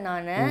குத்துனேன்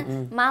நான்.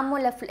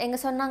 மேமும் லெஃப்ட் எங்க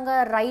சொன்னாங்க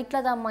ரைட்ல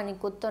தான்மா நீ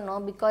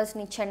குத்தணும், பிகாஸ்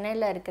நீ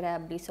சென்னையில் இருக்கிற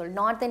அப்படி சொல்லி.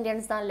 நார்த்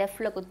இந்தியன்ஸ் தான்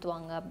லெஃப்ட்ல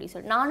குத்துவாங்க அப்படி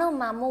சொல்லி. நானும்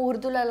மேமும்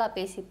உருதுலலாம்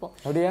பேசிப்போம்,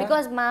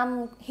 பிகாஸ் மேம்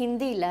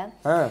ஹிந்தியில்.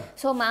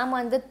 ஸோ மேம்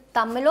வந்து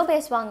தமிழும்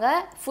பேசுவாங்க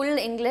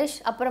ஃபுல் இங்கிலீஷ்,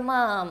 அப்புறமா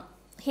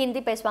ஹிந்தி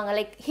பேசுவாங்க.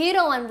 லைக்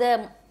ஹீரோ வந்து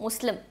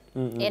முஸ்லிம்,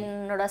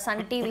 என்னோட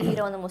சன் டிவி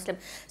ஹீரோ வந்து முஸ்லிம்.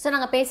 ஸோ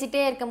நாங்கள்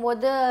பேசிகிட்டே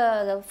இருக்கும்போது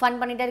ஃபன்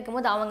பண்ணிகிட்டே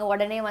இருக்கும்போது அவங்க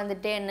உடனே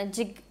வந்துட்டு என்ன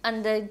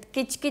அந்த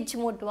கிச்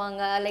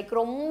மூட்டுவாங்க. லைக்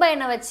ரொம்ப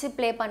என்னை வச்சு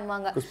ப்ளே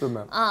பண்ணுவாங்க.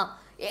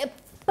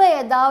 எப்போ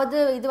ஏதாவது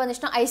இது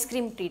வந்துச்சுன்னா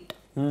ஐஸ்கிரீம் ட்ரீட்,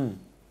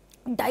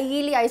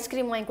 டெய்லி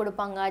ஐஸ்கிரீம் வாங்கி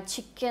கொடுப்பாங்க.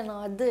 சிக்கன்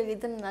அது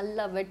இதுன்னு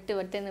நல்லா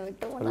வெட்டுன்னு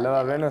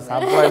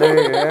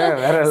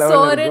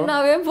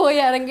சோறுனாவே போய்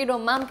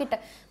இறங்கிடுவோம். மேம் கிட்ட,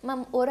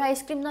 மேம் ஒரு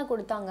ஐஸ்கிரீம் தான்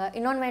கொடுத்தாங்க,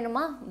 இன்னொன்று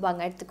வேணுமா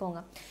வாங்க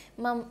எடுத்துக்கோங்க.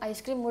 மேம்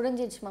ஐஸ்கிரீம்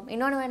முடிஞ்சிச்சு மேம்,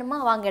 இன்னொன்று வேணுமா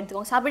வாங்க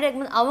எடுத்துக்கோங்க. சாப்பிட்டு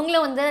இருக்கும்போது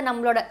அவங்களும் வந்து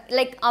நம்மளோட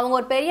லைக் அவங்க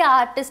ஒரு பெரிய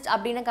ஆர்டிஸ்ட்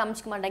அப்படின்னு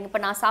காமிச்சிக்க மாட்டாங்க.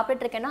 இப்போ நான்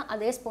சாப்பிட்டு இருக்கேன்னா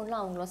அதே ஸ்பூன்ல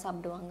அவங்களும்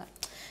சாப்பிடுவாங்க.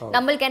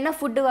 நம்மளுக்கு என்ன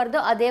ஃபுட்டு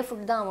வருதோ அதே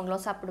ஃபுட் தான்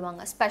அவங்களும்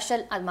சாப்பிடுவாங்க.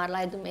 ஸ்பெஷல் அது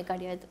மாதிரிலாம் எதுவுமே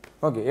கிடையாது.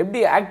 ஓகே,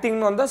 எப்படி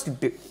ஆக்டிங்னு வந்தா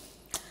ஸ்ட்ரிக்ட்,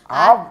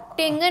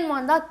 ஆக்டிங்னு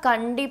வந்தா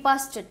கண்டிப்பா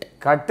ஸ்ட்ரிக்ட்.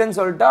 கட்டன்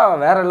சொல்லிட்டா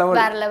வேற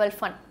லெவல்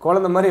ஃபன்,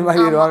 குழந்தை மாதிரி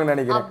மாறிடுவாங்கன்னு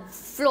நினைக்கிறேன்.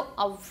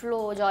 அவ்வளோ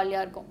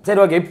ஜாலியா இருக்கும்.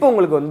 சரி ஓகே, இப்போ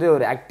உங்களுக்கு வந்து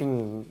ஒரு ஆக்டிங்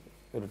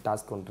ஒரு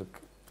டாஸ்க் ஒன்று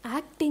இருக்கு.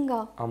 ஆக்டிங்கா?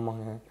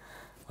 ஆமாங்க,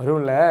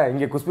 வரும்ல.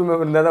 இங்க குஷ்பு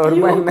மேம் இருந்தா தான்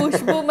வருமா?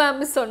 குஷ்பு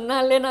மேம்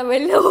சொன்னாலே நான்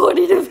வெளில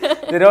ஓடிடுவேன்.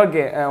 சரி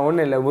ஓகே,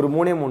 ஒன்றும் இல்லை, ஒரு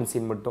 3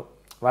 சீன் மட்டும்.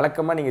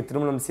 வழக்கமாக நீங்கள்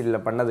திருமணம்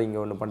சீரியலில் பண்ணதை இங்கே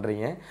ஒன்று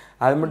பண்ணுறீங்க.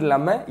 அது மட்டும்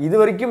இல்லாமல் இது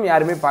வரைக்கும்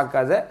யாருமே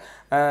பார்க்காத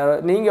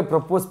நீங்கள்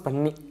ப்ரப்போஸ்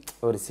பண்ணி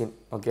ஒரு சீன்,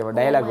 ஓகேவா?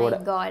 டயலாகோட.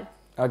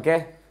 ஓகே,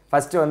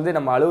 ஃபஸ்ட்டு வந்து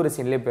நம்ம அழுவுற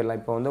சீன்லேயே போயிடலாம்.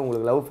 இப்போ வந்து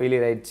உங்களுக்கு லவ்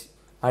ஃபெயிலியர் ஆயிடுச்சு,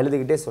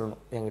 அழுதுகிட்டே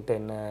சொல்லணும் என்கிட்ட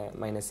என்ன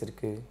மைனஸ்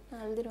இருக்குது.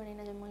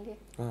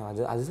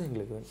 அதுதான்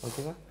எங்களுக்கு வேணும்,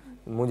 ஓகேவா?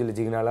 மூஞ்சில்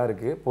ஜிகினாலாக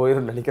இருக்குது,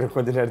 போயிடும் நினைக்கிறேன்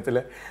கொஞ்ச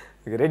நேரத்தில்.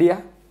 ரெடியா?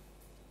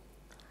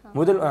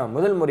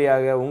 முதல்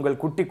முறையாக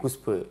உங்கள் குட்டி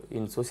குஷ்பு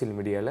இன் சோசியல்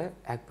மீடியாவில்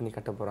ஆக்ட் பண்ணி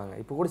கட்ட போகிறாங்க.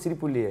 இப்போ கூட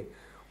சிரிப்பு இல்லையே,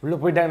 உள்ளே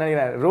போயிட்டாங்கன்னு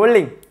நினைக்கிறேன்.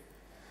 ரோலிங்.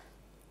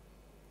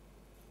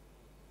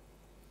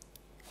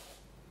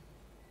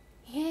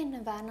 ஏன் என்ன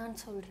வேணான்னு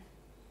சொல்கிறேன்?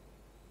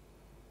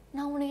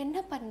 நான் உனக்கு என்ன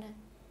பண்ணேன்?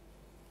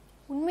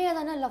 உண்மையாக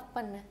தானே லவ்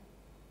பண்ணேன்.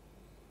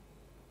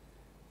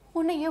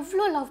 உன்னை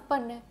எவ்வளோ லவ்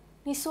பண்ணேன்,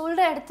 நீ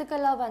சொல்கிற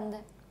இடத்துக்கெல்லாம் வந்த.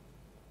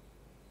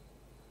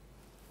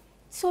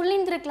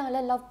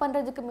 சொல்லியிருந்துருக்கலாம்ல லவ்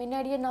பண்ணுறதுக்கு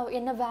முன்னாடியே நான்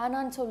என்ன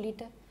வேணான்னு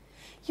சொல்லிட்டேன்.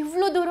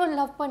 இவ்வளோ தூரம்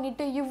லவ்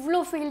பண்ணிட்டு இவ்வளோ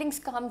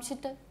ஃபீலிங்ஸ்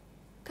காமிச்சிட்டு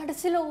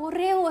கடைசியில்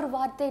ஒரே ஒரு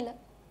வார்த்தையில்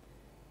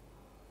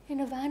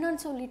என்ன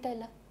வேணான்னு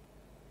சொல்லிட்டேன்ல.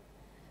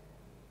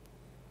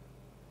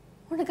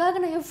 உனக்காக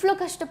நான் எவ்வளோ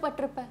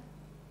கஷ்டப்பட்டிருப்பேன்,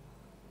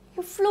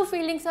 எவ்வளோ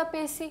ஃபீலிங்ஸாக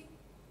பேசி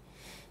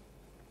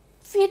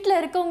வீட்டில்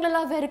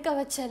இருக்கவங்களெல்லாம் வெறுக்க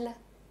வச்சல.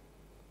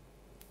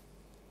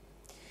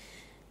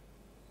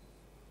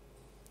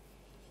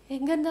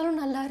 எங்கே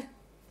இருந்தாலும் நல்லா இரு,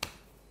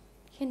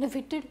 என்னை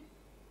விட்டுடு,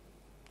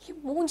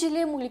 என்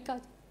மூஞ்சிலே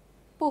முழிக்காது,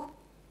 போ.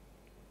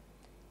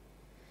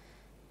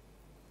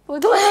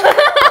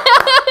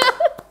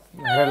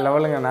 வேற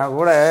லெவலுங்க. நான்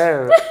கூட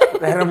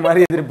வேற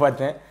மாதிரி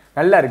எதிர்பார்த்தேன்.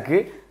 நல்லா இருக்கு.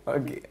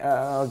 ஓகே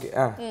ஓகே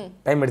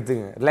டைம்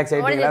எடுத்துங்க. ரிலாக்ஸ்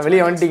ஆகிட்டீங்களா?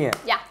 வெளியே வந்துட்டீங்க.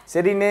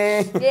 சரிண்ணே.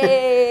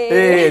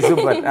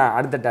 சூப்பர்.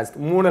 அடுத்த டாஸ்க்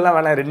 3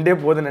 வேணாம், 2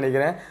 போதுன்னு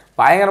நினைக்கிறேன்.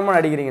 பயங்கரமாக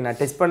நடிக்கிறீங்க. நான்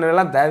டெஸ்ட்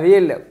பண்ணதெல்லாம் தேவையே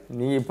இல்லை.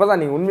 நீங்கள் இப்போ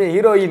தான் நீங்கள் உண்மையை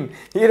ஹீரோயின்.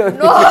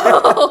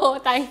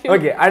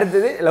 ஓகே,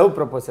 அடுத்தது லவ்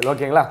ப்ரப்போசல்.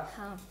 ஓகேங்களா?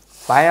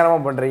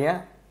 பயங்கரமாக பண்ணுறீங்க.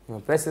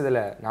 நீங்கள்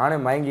பேசுறதில்ல நானே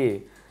மயங்கி.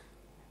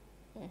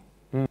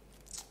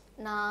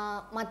 நான்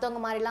மற்றவங்க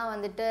மாதிரிலாம்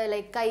வந்துட்டு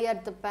லைக் கை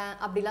அறுத்துப்பேன்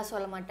அப்படிலாம்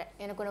சொல்ல மாட்டேன்.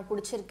 எனக்கு ஒன்று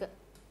பிடிச்சிருக்கு,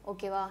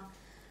 ஓகேவா?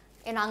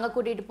 என்னை அங்கே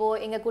கூட்டிகிட்டு போ,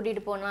 எங்கே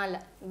கூட்டிகிட்டு போனா இல்லை,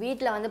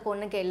 வீட்டில் வந்து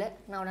பொண்ணு கேளு,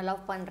 நான் உன்னை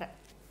லவ் பண்ணுறேன்,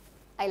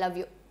 ஐ லவ்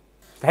யூ.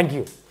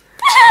 தேங்க்யூ.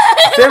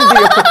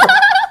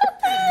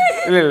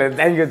 இல்லை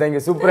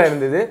தேங்க்யூ, சூப்பராக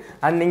இருந்தது.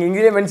 அண்ட் நீங்கள்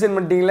இங்கேயே மென்ஷன்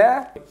பண்ணிட்டீங்களே,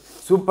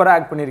 சூப்பராக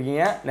ஆக்ட்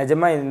பண்ணியிருக்கீங்க.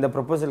 நிஜமாக இந்த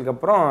ப்ரப்போசலுக்கு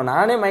அப்புறம்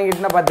நானே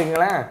மயங்கிட்டுனா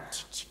பார்த்துங்களேன்.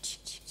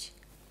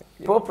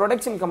 இப்போது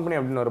ப்ரொடக்ஷன் கம்பெனி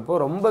அப்படின்னு வரப்போ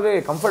ரொம்பவே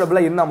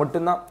கம்ஃபர்டபுளாக இருந்தால்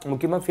மட்டும்தான்,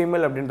 முக்கியமாக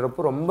ஃபீமேல்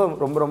அப்படின்றப்போ ரொம்ப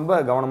ரொம்ப ரொம்ப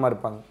கவனமாக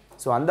இருப்பாங்க.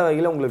 ஸோ அந்த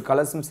வகையில் உங்களுக்கு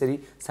கலர்ஸும் சரி,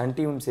 சன்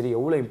டிவியும் சரி,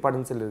 எவ்வளோ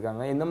இம்பார்ட்டன்ஸில்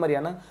இருக்காங்க, எந்த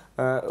மாதிரியான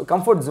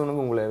கம்ஃபர்ட்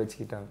ஜோனுக்கு உங்களை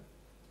வச்சுக்கிட்டாங்க?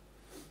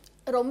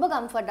 ரொம்ப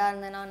கம்ஃபர்ட்டாக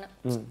இருந்தேன் நான்.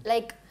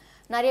 லைக்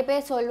நிறைய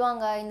பேர்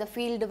சொல்லுவாங்க இந்த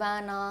ஃபீல்டு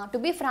வேணாம். டு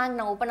பி ஃப்ராங்க்,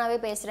 நான் ஓப்பனாகவே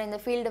பேசுகிறேன், இந்த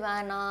ஃபீல்டு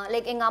வேணாம்.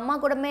 லைக் எங்கள் அம்மா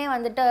கூடமே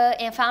வந்துட்டு,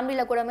 என்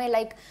ஃபேமிலியில் கூடமே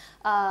லைக்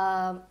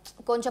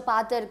கொஞ்சம்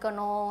பார்த்து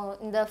இருக்கணும்,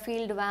 இந்த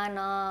ஃபீல்டு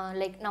வேணாம்,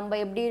 லைக் நம்ம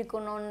எப்படி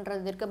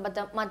இருக்கணுன்றது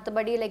இருக்குது.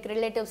 மற்றபடி லைக்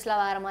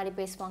ரிலேட்டிவ்ஸ்லாம் வேறு மாதிரி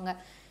பேசுவாங்க.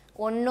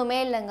 ஒன்றுமே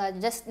இல்லைங்க.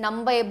 ஜஸ்ட்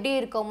நம்ம எப்படி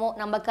இருக்கோமோ,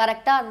 நம்ம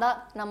கரெக்டாக இருந்தால்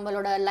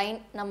நம்மளோட லைன்,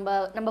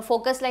 நம்ம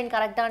ஃபோக்கஸ் லைன்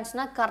கரெக்டாக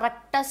இருந்துச்சுன்னா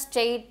கரெக்டாக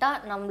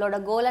ஸ்ட்ரெயிட்டாக நம்மளோட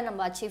கோலை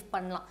நம்ம அச்சீவ்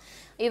பண்ணலாம்.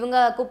 இவங்க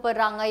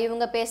கூப்பிடுறாங்க,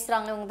 இவங்க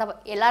பேசுகிறாங்க, இவங்க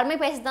எல்லாருமே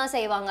பேச தான்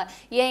செய்வாங்க.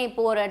 ஏன்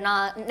இப்போ ஒரு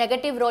நான்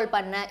நெகட்டிவ் ரோல்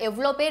பண்ணேன்,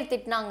 எவ்வளோ பேர்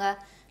திட்டினாங்க.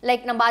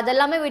 லைக் நம்ம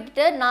அதெல்லாமே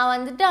விட்டுட்டு நான்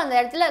வந்துட்டு அந்த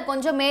இடத்துல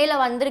கொஞ்சம் மேலே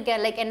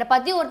வந்திருக்கேன். லைக் என்னை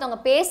பற்றி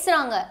ஒருத்தவங்க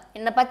பேசுகிறாங்க,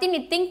 என்னை பற்றி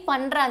நீ திங்க்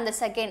பண்ணுற அந்த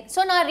செகண்ட்,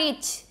 ஸோ நான்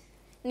ரீச்.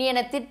 நீ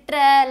என்னை திட்டுற,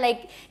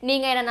 லைக்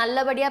நீங்கள் என்னை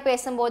நல்லபடியாக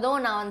பேசும்போதும்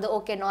நான் வந்து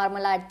ஓகே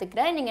நார்மலாக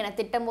எடுத்துக்கிறேன், நீங்கள் என்னை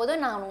திட்டும்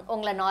போதும் நான்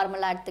உங்களை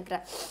நார்மலாக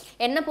எடுத்துக்கிறேன்.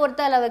 என்னை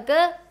பொறுத்த அளவுக்கு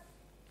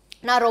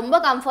நான் ரொம்ப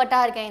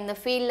கம்ஃபர்ட்டாக இருக்கேன் இந்த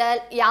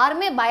ஃபீல்டில்.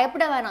 யாருமே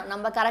பயப்பட வேணாம்.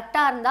 நம்ம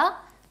கரெக்டாக இருந்தால்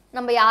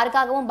நம்ம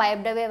யாருக்காகவும்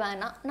பயப்படவே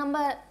வேணாம்.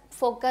 நம்ம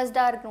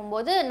ஃபோக்கஸ்டாக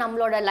இருக்கும்போது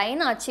நம்மளோட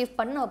லைனை அச்சீவ்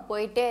பண்ண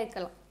போயிட்டே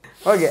இருக்கலாம்.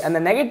 ஓகே, அந்த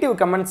நெகட்டிவ்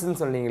கமெண்ட்ஸ்ன்னு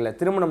சொன்னீங்கல்ல,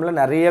 திருமணம்ல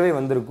நிறையவே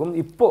வந்திருக்கும்.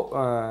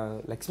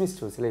 இப்போது லக்ஷ்மி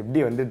ஸ்டோர்ஸில்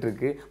எப்படி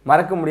வந்துட்டுருக்கு?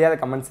 மறக்க முடியாத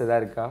கமெண்ட்ஸ்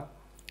எதாவது இருக்கா?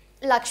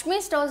 லக்ஷ்மி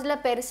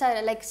ஸ்டோர்ஸில் பெருசாக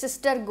லைக்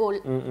சிஸ்டர் கோல்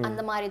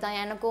அந்த மாதிரி தான்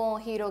எனக்கும்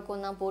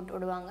ஹீரோக்கும் தான் போட்டு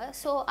விடுவாங்க.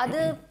 ஸோ அது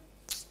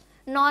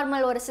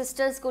நார்மல். ஒரு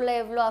சிஸ்டர்ஸ்குள்ளே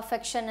எவ்வளோ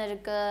அஃபெக்ஷன்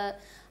இருக்குது,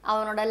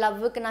 அவனோட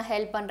லவ்வுக்கு நான்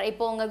ஹெல்ப் பண்ணுறேன்.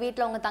 இப்போ உங்கள்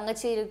வீட்டில் உங்கள்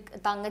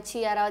தங்கச்சி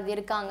யாராவது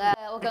இருக்காங்க,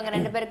 ஓகே, உங்கள்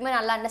 2 பேருக்குமே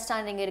நல்லா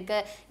அண்டர்ஸ்டாண்டிங்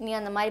இருக்குது, நீ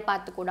அந்த மாதிரி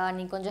பார்த்துக்கூடா,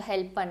 நீ கொஞ்சம்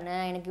ஹெல்ப் பண்ணு,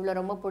 எனக்கு இவ்வளோ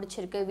ரொம்ப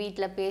பிடிச்சிருக்கு,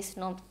 வீட்டில்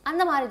பேசணும்,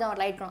 அந்த மாதிரி தான்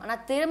ஒரு லைட்.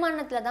 ஆனால்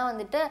திருமணத்தில் தான்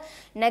வந்துட்டு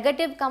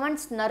நெகட்டிவ்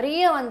கமெண்ட்ஸ்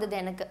நிறைய வந்தது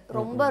எனக்கு.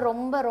 ரொம்ப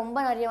ரொம்ப ரொம்ப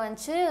நிறைய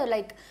வந்துச்சு.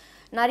 லைக்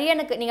நிறைய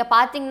எனக்கு நீங்கள்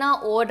பார்த்தீங்கன்னா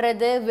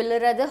ஓடுறது,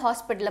 விழுறது,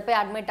 ஹாஸ்பிட்டலில் போய்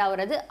அட்மிட்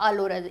ஆகுறது,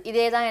 அழுவுறது,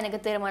 இதே தான் எனக்கு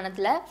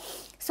திருமணத்தில்.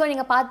 ஸோ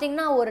நீங்கள்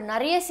பார்த்தீங்கன்னா ஒரு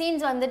நிறைய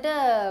சீன்ஸ் வந்துட்டு,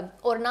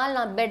 ஒரு நாள்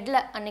நான் பெட்டில்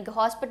அன்றைக்கி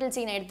ஹாஸ்பிட்டல்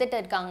சீனை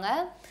எடுத்துகிட்டு இருக்காங்க,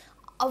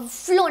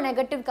 அவ்வளோ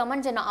நெகட்டிவ்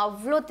கமெண்ட்ஸ் என்ன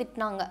அவ்வளோ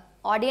திட்டினாங்க.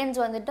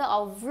 ஆடியன்ஸ் வந்துட்டு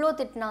அவ்வளோ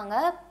திட்டினாங்க.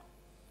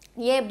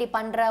 ஏன் இப்படி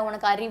பண்ணுற,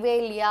 உனக்கு அறிவே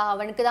இல்லையா,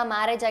 அவனுக்கு தான்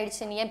மேரேஜ்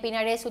ஆகிடுச்சு, நீ ஏன்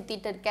பின்னாடியே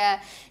சுற்றிட்டு இருக்க,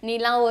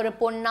 நீலாம் ஒரு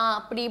பொண்ணா,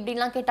 அப்படி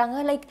இப்படின்லாம்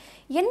கேட்டாங்க. லைக்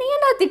என்னையே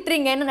நான்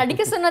திட்டுறீங்க, என்ன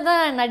நடிக்க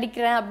சொன்னதான்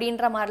நடிக்கிறேன்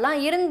அப்படின்ற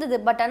மாதிரிலாம் இருந்தது.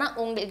 பட் ஆனால்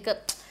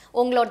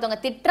உங்களை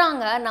ஒருத்தவங்க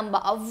திட்டுறாங்க, நம்ம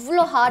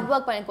அவ்வளோ ஹார்ட்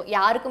ஒர்க் பண்ணிப்போம்,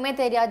 யாருக்குமே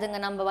தெரியாதுங்க.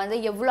 நம்ம வந்து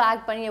எவ்வளோ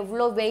ஆக்ட் பண்ணி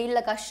எவ்வளோ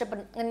வெயிலில்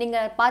கஷ்டப்பட்டு,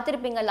 நீங்கள்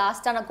பார்த்துருப்பீங்க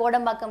லாஸ்ட்டாக நான்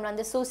கோடம்பாக்கம்ல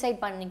வந்து சூசைட்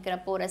பண்ணிக்கிற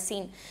போகிற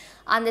சீன்.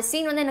 அந்த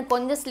சீன் வந்து எனக்கு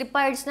கொஞ்சம் ஸ்லிப்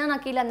ஆகிடுச்சுன்னா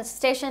நான் கீழே அந்த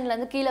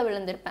ஸ்டேஷன்லேருந்து கீழே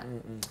விழுந்திருப்பேன்.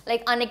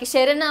 லைக் அன்னைக்கு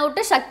ஷெரின்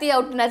அவுட்டு, சக்தி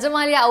அவுட்,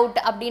 நிஜமாலே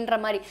அவுட் அப்படின்ற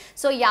மாதிரி.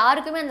 ஸோ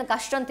யாருக்குமே அந்த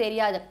கஷ்டம்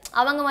தெரியாது.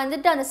 அவங்க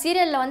வந்துட்டு அந்த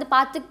சீரியலில் வந்து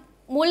பார்த்து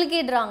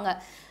மூழ்கிடுறாங்க.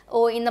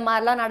 ஓ இந்த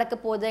மாதிரிலாம் நடக்க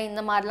போகுது,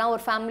 இந்த மாதிரிலாம்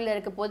ஒரு ஃபேமிலியில்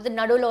இருக்க போகுது,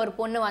 நடுவில் ஒரு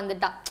பொண்ணு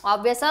வந்துட்டா,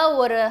 ஆப்வியஸாக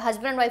ஒரு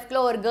ஹஸ்பண்ட் அண்ட்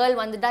ஒய்ஃப்குள்ள ஒரு கேர்ள்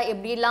வந்துட்டா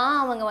எப்படிலாம்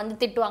அவங்க வந்து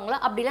திட்டுவாங்களோ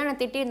அப்படிலாம்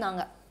நான்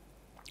திட்டியிருந்தாங்க.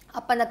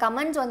 அப்போ அந்த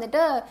கமெண்ட்ஸ்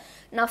வந்துட்டு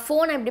நான்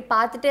ஃபோனை இப்படி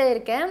பார்த்துட்டே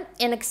இருக்கேன்,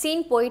 எனக்கு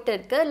சீன் போயிட்டு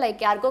இருக்கு,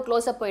 லைக் யாருக்கோ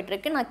க்ளோஸ்அப்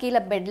போயிட்டுருக்கு, நான்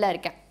கீழே பெட்டில்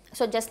இருக்கேன்.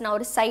 ஸோ ஜஸ்ட் நான்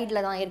ஒரு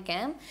சைடில் தான்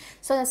இருக்கேன்.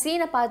 ஸோ அந்த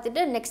சீனை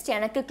பார்த்துட்டு நெக்ஸ்ட்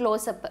எனக்கு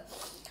க்ளோஸ்அப்பு.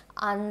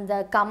 அந்த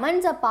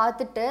கமெண்ட்ஸை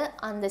பார்த்துட்டு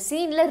அந்த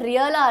சீனில்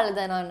ரியலாக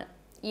அழுதேன் நான்.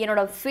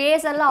 என்னோடய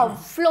ஃபேஸ் எல்லாம்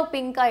அவ்வளோ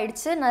பிங்க்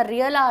ஆகிடுச்சு, நான்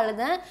ரியலாக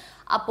அழுதேன்.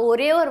 அப்போ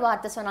ஒரே ஒரு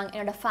வார்த்தை சொன்னாங்க,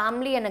 என்னோடய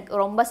ஃபேமிலி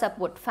எனக்கு ரொம்ப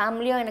சப்போர்ட்,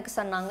 ஃபேமிலியும் எனக்கு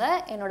சொன்னாங்க,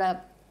 என்னோட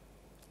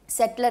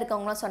செட்டில்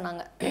இருக்கவங்களும்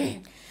சொன்னாங்க,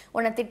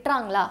 உன்னை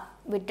திட்டுறாங்களா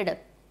விட்டுடு,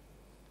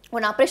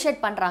 உன்னை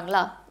அப்ரிஷியேட்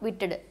பண்ணுறாங்களா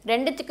விட்டுடு,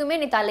 ரெண்டுத்துக்குமே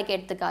நீ தலைக்கு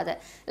எடுத்துக்காத.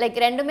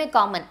 லைக் ரெண்டுமே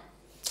காமன்.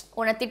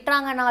 உன்னை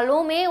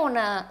திட்டுறாங்கனாலுமே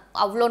உன்னை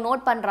அவ்வளோ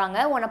நோட் பண்ணுறாங்க,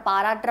 உன்னை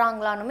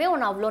பாராட்டுறாங்களானுமே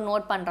உன்னை அவ்வளோ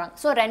நோட் பண்ணுறாங்க.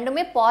 ஸோ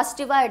ரெண்டுமே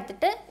பாசிட்டிவாக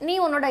எடுத்துகிட்டு நீ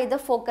உன்னோட இதை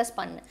ஃபோக்கஸ்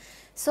பண்ணு.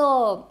 ஸோ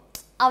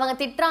அவங்க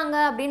திட்டுறாங்க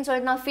அப்படின்னு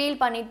சொல்லிட்டு நான் ஃபீல்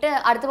பண்ணிட்டு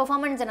அடுத்த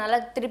பெர்ஃபார்மன்ஸ்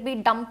என்னால் திருப்பி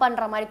டம்ப்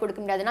பண்ணுற மாதிரி கொடுக்க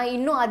முடியாது. நான்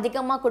இன்னும்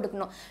அதிகமாக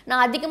கொடுக்கணும்.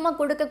 நான் அதிகமாக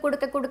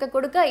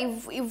கொடுக்க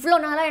இவ்வளோ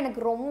நாளாக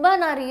எனக்கு ரொம்ப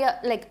நிறைய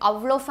லைக்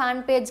அவ்வளோ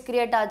ஃபேன் பேஜ்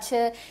கிரியேட்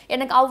ஆச்சு.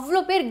 எனக்கு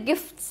அவ்வளோ பேர்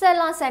கிஃப்ட்ஸ்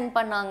எல்லாம் சென்ட்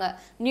பண்ணாங்க.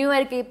 நியூ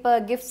இயர்க்கு இப்போ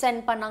கிஃப்ட்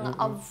சென்ட் பண்ணாங்க.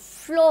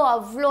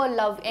 அவ்வளோ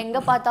லவ், எங்கே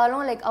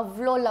பார்த்தாலும் லைக்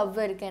அவ்வளோ லவ்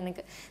இருக்குது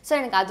எனக்கு. ஸோ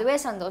எனக்கு அதுவே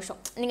சந்தோஷம்.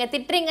 நீங்கள்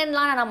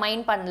திட்டுறீங்கன்னுலாம் நான்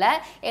மைண்ட் பண்ணல.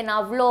 ஏன்னா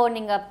அவ்வளோ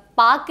நீங்கள்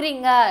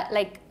பார்க்குறீங்க,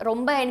 லைக்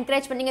ரொம்ப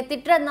என்கரேஜ் பண்ணி நீங்கள்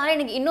திட்டுறதுனால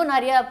எனக்கு இன்னும்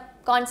நிறைய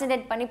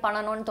கான்சென்ட்ரேட் பண்ணி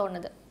பண்ணணும்னு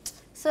தோணுது.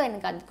 ஸோ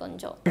எனக்கு அது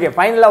கொஞ்சம் ஓகே.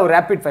 ஃபைனலாக ஒரு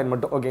ரேபிட் ஃபயர்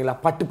மட்டும் ஓகேங்களா?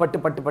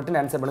 பட்டு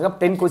ஆன்சர் பண்ணுங்க.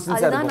 10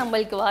 கொஸ்டின்ஸ் அதுதான்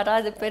நம்மளுக்கு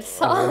வராது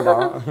பெருசா.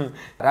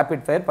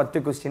 ரேபிட் ஃபயர்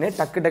 10 கொஸ்டின்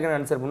டக்குன்னு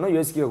ஆன்சர் பண்ணணும்,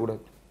 யோசிக்கவே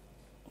கூடாது.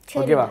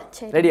 ஓகேவா?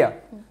 ரெடியா?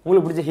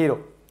 உங்களுக்கு பிடிச்ச hero?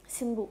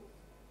 Simbu.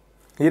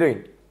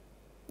 Heroine?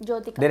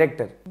 Jyothika.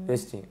 Director?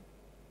 Vesting.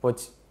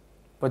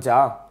 போச்சா?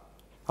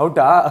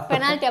 அவுட்டா?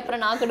 பெனால்டி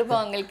அப்புறம் நான்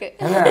கொடுப்பேன் உங்களுக்கு.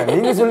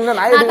 நீங்க சொல்லுங்க,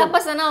 நான் தப்பா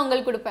சொன்னா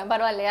உங்களுக்கு கொடுப்பேன்,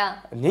 பரவாயில்லையா?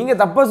 நீங்க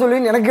தப்பா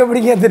சொல்லுவீங்க எனக்கு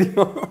எப்படிங்க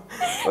தெரியும்?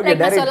 ஓகே.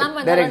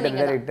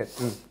 டைரக்டர்.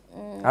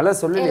 நல்லா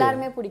சொல்லுங்க.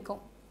 எல்லாரும்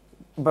பிடிக்கும்.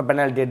 இப்ப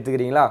பெனால்டி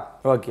எடுத்துக்கிறீங்களா?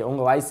 ஓகே.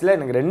 உங்க வாய்ஸ்ல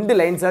எனக்கு 2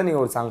 லைன்ஸா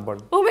நீங்க ஒரு சாங்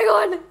பாடுங்க.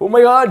 Oh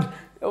my God.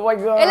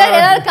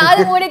 எல்லாரும்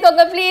காது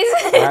மூடிக்கோங்க ப்ளீஸ்.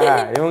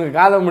 இவங்க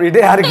காதை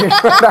மூடிட்டு யாருக்கு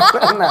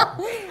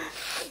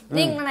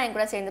நீங்க நான்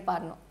கூட சேர்ந்து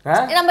பாடணும்.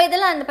 நம்ம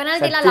இதெல்லாம் அந்த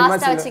பெனால்டி எல்லாம்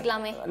லாஸ்டா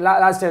வச்சுக்கலாமே.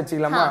 லாஸ்டா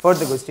வச்சுக்கலாமா?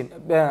 4th question.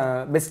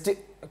 Best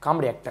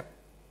comedy actor?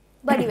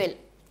 Vadivel.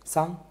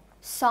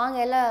 Song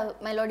எல்லாம்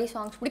மெலோடி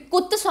சாங்ஸ் பிடிக்கும்.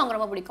 குத்து சாங்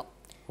ரொம்ப பிடிக்கும்.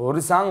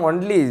 ஒரு சாங்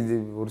ஒன்லி,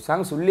 ஒரு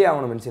சாங் சொல்லி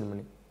அவனை மென்ஷன்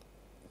பண்ணி.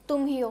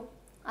 तुम ही हो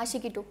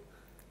आशिकी 2.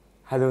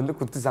 அது வந்து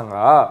குத்து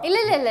சாங்கா?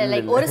 இல்ல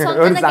லைக் ஒரு சாங்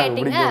தான்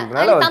கேட்டிங்க.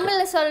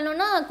 தமிழ்ல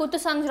சொல்லணும்னா குத்து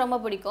சாங்ஸ் ரொம்ப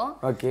பிடிக்கும்.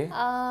 ஓகே.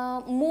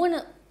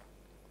 3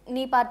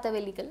 நீ பார்த்த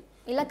வெளிகள்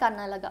இல்ல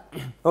கர்நாடகா.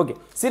 ஓகே.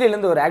 சீரியல்ல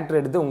இருந்து ஒரு ஆக்டர்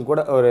எடுத்து உங்க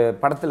கூட ஒரு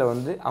படத்துல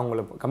வந்து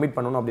அவங்கள கமிட்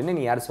பண்ணனும் அப்படினா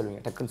நீ யாரை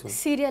சொல்வீங்க? டக்குன்னு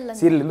சொல்லுங்க.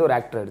 சீரியல்ல இருந்து ஒரு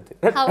ஆக்டர் எடுத்து.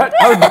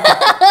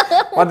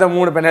 மொத்த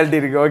 3 பெனால்டி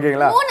இருக்கு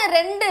ஓகேங்களா?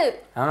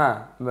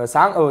 2.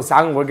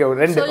 சாங் ஓகே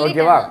 2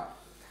 ஓகேவா?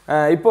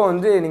 இப்போ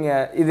வந்து நீங்க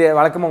இது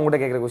வழக்கமா உங்ககிட்ட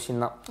கேக்குற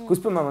क्वेश्चन தான்.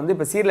 குஷ்பு மேம் வந்து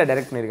இப்ப சீரியல்ல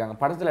டைரக்ட் பண்ணிருக்காங்க.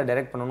 படத்துல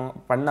டைரக்ட்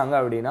பண்ணாங்க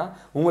அப்படினா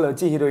உங்களை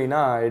வச்சு ஹீரோயினா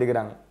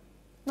எடுக்கறாங்க.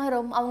 நான்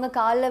அவங்க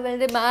கால்ல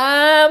விழுந்து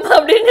மேம்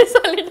அப்படின்னு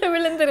சொல்லிட்டு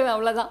விழுந்துருவேன்,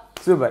 அவ்வளவுதான்.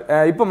 சூப்பர்.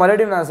 இப்போ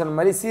மறுபடியும் நான் சொன்ன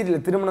மாதிரி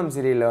சீரியல் திருமணம்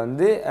சீரியல்ல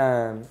வந்து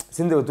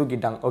சிந்துவை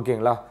தூக்கிட்டாங்க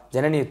ஓகேங்களா?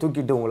 ஜனனியை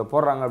தூக்கிட்டு உங்களை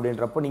போடுறாங்க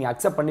அப்படின்றப்போ நீங்க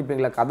அக்செப்ட்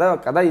பண்ணிப்பீங்களா?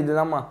 கதை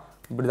இதுதாம்மா,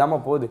 இப்படிதாம்மா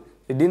போகுது,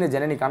 திடீர்னு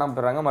ஜனனி காணாம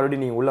போயிடுறாங்க,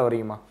 மறுபடியும் நீங்க உள்ள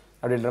வரீங்கம்மா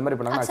அப்படின்ற மாதிரி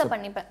இப்போ நான்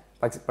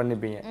அக்செப்ட்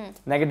பண்ணிப்பீங்க.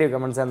 நெகட்டிவ்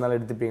கமெண்ட்ஸாக இருந்தாலும்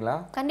எடுத்துப்பீங்களா?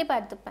 கண்டிப்பா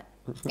எடுத்துப்பேன்.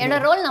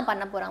 என்னோட ரோல் நான்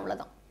பண்ண போறேன்,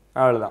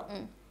 அவ்வளவுதான்.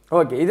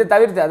 ஓகே. இதை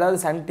தவிர்த்து அதாவது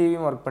சன்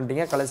டிவியும் ஒர்க்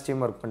பண்ணிட்டீங்க, கலர்ஸ்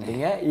டிவியும் ஒர்க்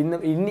பண்ணிட்டீங்க.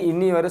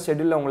 இன்னி வர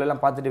ஷெட்யூலில்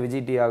உங்களெல்லாம் பார்த்துட்டு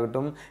விஜய் டிவி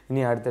ஆகட்டும்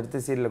இனி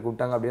அடுத்தடுத்து சீரியலில்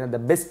கூப்பிட்டாங்க அப்படின்னா த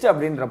பெஸ்ட்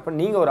அப்படின்றப்ப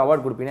நீங்கள் ஒரு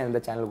அவார்டு கொடுப்பீங்கன்னா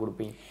எந்த சேனல்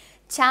கொடுப்பீங்க?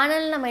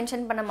 சேனல் நான்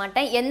மென்ஷன் பண்ண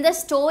மாட்டேன். எந்த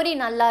ஸ்டோரி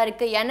நல்லா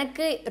இருக்கு,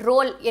 எனக்கு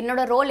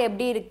என்னோட ரோல்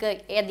எப்படி இருக்கு,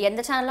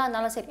 எந்த சேனலாக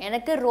இருந்தாலும் சரி,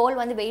 எனக்கு ரோல்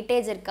வந்து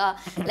வெயிட்டேஜ் இருக்கா,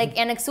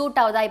 லைக் எனக்கு சூட்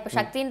ஆகுதா, இப்போ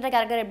சக்தின்ற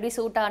கேரக்டர் எப்படி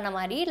சூட் ஆன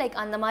மாதிரி லைக்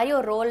அந்த மாதிரி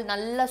ஒரு ரோல்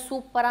நல்லா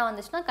சூப்பராக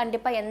வந்துச்சுன்னா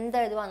கண்டிப்பாக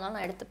எந்த இதுவாக இருந்தாலும்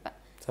நான் எடுத்துப்பேன்.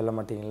 சொல்ல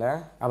மாட்டீங்களா?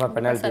 அப்ப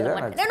பெனால்டி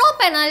தான். நோ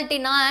பெனால்டி,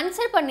 நான்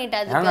ஆன்சர்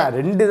பண்ணிட்டேன். ஆனா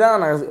 2 தான்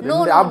நான் 2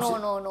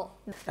 ஆப்ஷன். நோ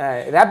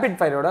ரேபிட்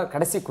ஃபயரோட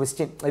கடைசி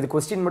क्वेश्चन. இது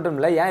क्वेश्चन மட்டும்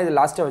இல்ல, ஏன் இது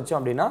லாஸ்டா வச்சோம்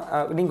அப்படினா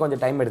நீங்க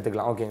கொஞ்சம் டைம்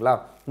எடுத்துக்கலாம் ஓகேங்களா?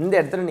 இந்த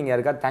இடத்துல நீங்க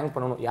யாருக்கா தேங்க்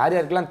பண்ணனும்,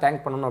 யாருக்கெல்லாம்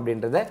தேங்க் பண்ணனும்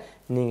அப்படின்றத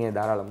நீங்க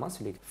தாராளமா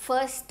சொல்லுங்க.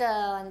 ஃபர்ஸ்ட்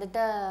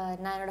வந்துட்டு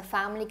நான் என்னோட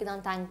ஃபேமிலிக்கு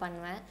தான் தேங்க்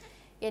பண்ணுவேன்.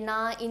 ஏன்னா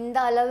இந்த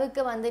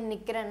அளவுக்கு வந்து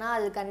நிக்கிறேன்னா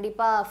அது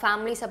கண்டிப்பா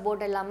ஃபேமிலி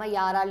சப்போர்ட் இல்லாம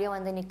யாராலையும்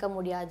வந்து நிக்க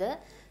முடியாது.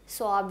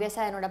 ஸோ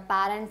ஆப்வியஸாக என்னோடய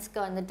பேரண்ட்ஸ்க்கு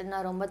வந்துட்டு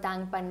நான் ரொம்ப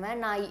தேங்க் பண்ணுவேன்.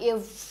 நான்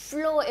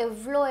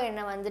எவ்வளோ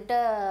என்னை வந்துட்டு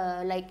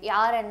லைக்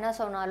யார் என்ன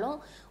சொன்னாலும்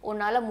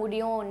உன்னால்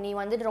முடியும், நீ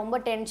வந்துட்டு ரொம்ப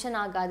டென்ஷன்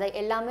ஆகாத,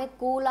 எல்லாமே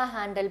கூலாக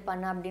ஹேண்டில்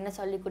பண்ண அப்படின்னு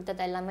சொல்லி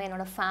கொடுத்தது எல்லாமே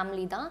என்னோடய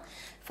ஃபேமிலி தான்.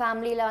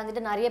 ஃபேமிலியில்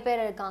வந்துட்டு நிறைய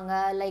பேர் இருக்காங்க,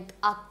 லைக்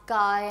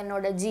அக்கா,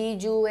 என்னோட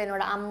ஜீஜு,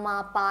 என்னோட அம்மா,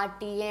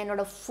 பாட்டி,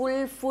 என்னோட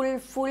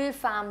ஃபுல்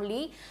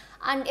ஃபேமிலி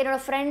அண்ட்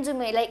என்னோடய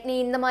ஃப்ரெண்ட்ஸுமே லைக் நீ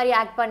இந்த மாதிரி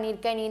ஆக்ட்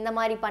பண்ணியிருக்க, நீ இந்த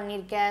மாதிரி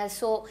பண்ணியிருக்க.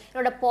 ஸோ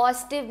என்னோடய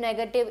பாசிட்டிவ்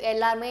நெகட்டிவ்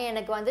எல்லாருமே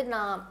எனக்கு வந்து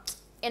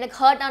எனக்கு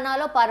ஹர்ட்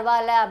ஆனாலும்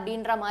பரவாயில்ல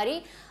அப்படின்ற மாதிரி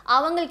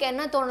அவங்களுக்கு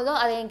என்ன தோணுதோ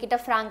அதை என்கிட்ட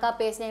ஃப்ராங்காக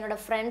பேசினேன்.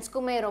 என்னோடய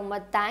ஃப்ரெண்ட்ஸ்க்குமே ரொம்ப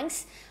தேங்க்ஸ்.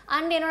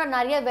 அண்ட் என்னோட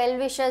நிறைய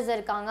வெல்விஷர்ஸ்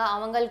இருக்காங்க,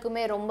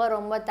 அவங்களுக்குமே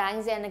ரொம்ப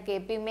தேங்க்ஸ். எனக்கு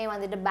எப்பயுமே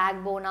வந்துட்டு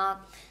பேக் போனாக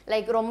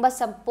லைக் ரொம்ப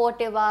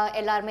சப்போர்ட்டிவாக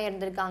எல்லாருமே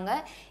இருந்திருக்காங்க.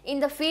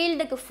 இந்த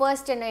ஃபீல்டுக்கு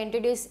ஃபர்ஸ்ட் என்னை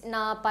இன்ட்ரடியூஸ்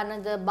நான்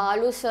பண்ணது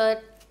Balu sir,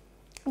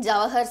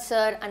 Jawahar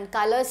sir and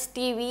colours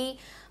TV,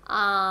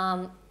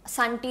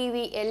 Sun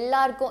TV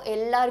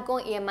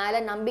எல்லாருக்கும் என் மேலே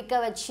நம்பிக்கை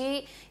வச்சு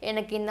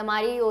எனக்கு இந்த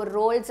மாதிரி ஒரு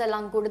ரோல்ஸ்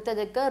எல்லாம்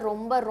கொடுத்ததுக்கு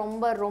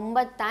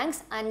ரொம்ப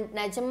தேங்க்ஸ். அண்ட்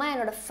நிஜமாக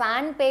என்னோடய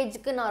ஃபேன்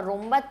பேஜுக்கு நான்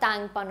ரொம்ப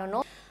தேங்க்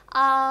பண்ணணும்.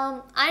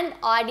 அண்ட்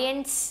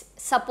ஆடியன்ஸ்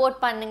சப்போர்ட்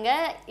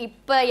பண்ணுங்கள்.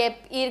 இப்போ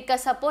இருக்க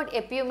சப்போர்ட்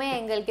எப்பயுமே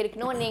எங்களுக்கு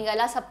இருக்கணும். நீங்கள்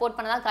எல்லாம் சப்போர்ட்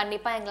பண்ணால்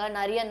கண்டிப்பாக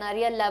எங்களால்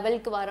நிறைய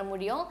லெவலுக்கு வர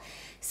முடியும்.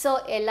 ஸோ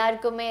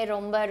எல்லாருக்குமே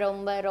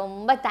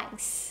ரொம்ப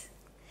தேங்க்ஸ்.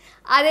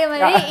 அதே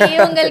மாதிரி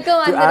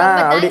இவங்களுக்கும் வந்து ரொம்ப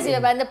தேங்க்ஸ்.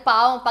 வந்து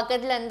பாவம்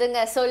பக்கத்துல இருந்துங்க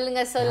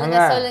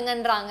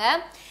சொல்லுங்கன்றாங்க.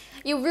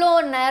 இவ்வளோ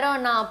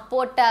நேரம் நான்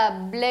போட்ட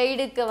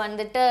பிளேடுக்கு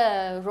வந்துட்டு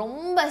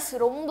ரொம்ப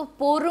ரொம்ப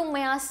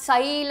பொறுமையாக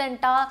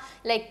சைலண்ட்டாக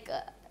லைக்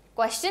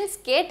கொஸ்டின்ஸ்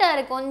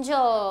கேட்டார்,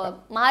 கொஞ்சம்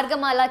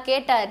மார்க்கமாலாம்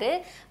கேட்டார்.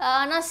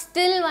 ஆனால்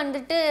ஸ்டில்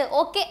வந்துட்டு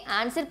ஓகே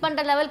ஆன்சர்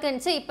பண்ணுற லெவலுக்கு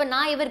இருந்துச்சு. இப்போ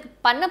நான் இவருக்கு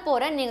பண்ண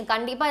போகிறேன், நீங்கள்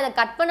கண்டிப்பாக இதை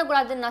கட்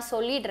பண்ணக்கூடாதுன்னு நான்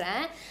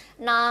சொல்லிடுறேன்.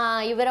 நான்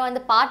இவரை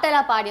வந்து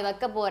பாட்டெல்லாம் பாடி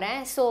வைக்க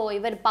போகிறேன். ஸோ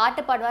இவர்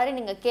பாட்டு பாடுவார்,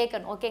 நீங்கள்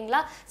கேட்கணும்,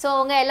 ஓகேங்களா? ஸோ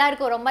உங்கள்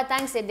எல்லாருக்கும் ரொம்ப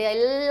தேங்க்ஸ். இது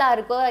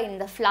எல்லாருக்கும்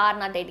இந்த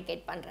ஃப்ளார் நான்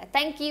டெடிகேட் பண்ணுறேன்.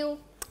 தேங்க்யூ.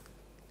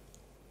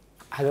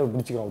 அதை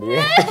பிடிச்சிக்கோ அப்படியே.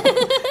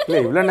 இல்லை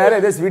இவ்வளோ நேரம்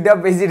ஏதோ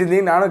ஸ்வீட்டாக பேசிட்டு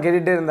இருந்தீங்க, நானும்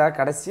கேட்டுகிட்டே இருந்தா,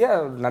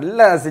 கடைசியாக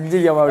நல்லா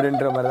செஞ்சுக்கவா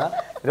அப்படின்ற மாதிரி தான்.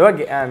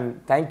 Okay and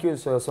thank you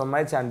so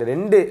much. And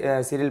 2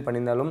 serial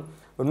பண்ணியிருந்தாலும்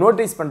ஒரு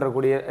நோட்டீஸ்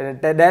பண்ணுறக்கூடிய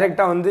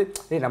டைரெக்டாக வந்து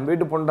நம்ம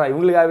வீட்டு பொண்ணா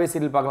இவங்களுக்காகவே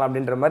சீரியல் பார்க்கலாம்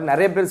அப்படின்ற மாதிரி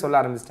நிறைய பேர் சொல்ல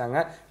ஆரம்பிச்சிட்டாங்க.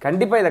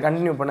 கண்டிப்பாக இதை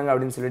கண்டினியூ பண்ணுங்க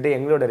அப்படின்னு சொல்லிட்டு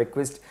எங்களோட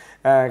ரெக்வெஸ்ட்.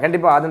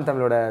 கண்டிப்பாக ஆதன்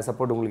தமிழோட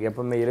சப்போர்ட் உங்களுக்கு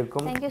எப்பவுமே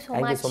இருக்கும். Thank you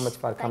so much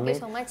for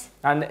coming.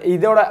 And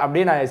இதோட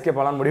அப்படியே நான் எஸ்கேப்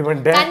ஆகலாம் முடிவு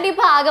பண்ணிட்டேன்.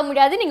 கண்டிப்பாக ஆக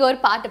முடியாது, நீங்கள் ஒரு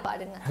பாட்டு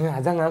பாடுங்க.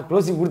 அதாங்க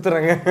க்ளோசிங்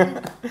கொடுத்துட்றேங்க.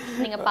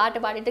 நீங்கள் பாட்டு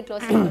பாடிட்டு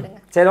க்ளோசிங் பாடுங்க.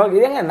 சரி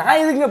ஓகே. ஏங்க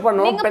நான் இதுக்கு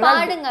பண்ணுவோம்,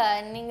 பாடுங்க.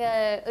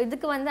 நீங்கள்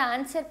இதுக்கு வந்து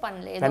ஆன்சர்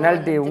பண்ணல,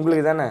 பெனால்ட்டி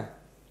உங்களுக்கு தானே.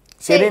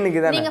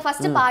 ஷெரினுக்கு தானே. நீங்க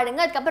ஃபர்ஸ்ட் பாடுங்க,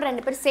 அதுக்கு அப்புறம்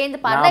 2 பேரும் சேர்ந்து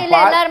பாடுங்க,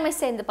 இல்ல எல்லாரும்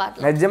சேர்ந்து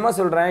பாடலாம். நிஜமா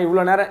சொல்றேன்,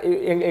 இவ்வளவு நேரம்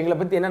எங்களை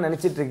பத்தி என்ன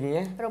நினைச்சிட்டு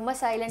இருக்கீங்க? ரொம்ப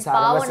சைலண்ட்.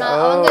 பாவம்,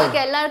 அவங்களுக்கு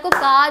எல்லாருக்கும்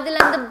காதுல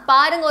இருந்து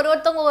பாருங்க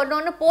ஒருத்தவங்க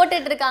ஒண்ணு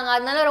போட்டுட்டு இருக்காங்க,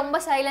 அதனால ரொம்ப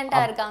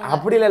சைலண்டா இருக்காங்க.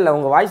 அப்படி இல்ல,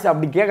 உங்க வாய்ஸ்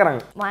அப்படி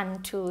கேக்குறாங்க. 1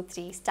 2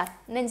 3 ஸ்டார்ட்.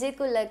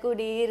 நெஞ்சுக்குள்ள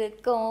குடி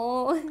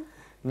இருக்கும்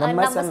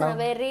நம்ம சன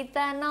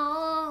வெறித்தனோ,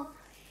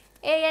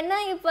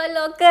 என்ன இப்ப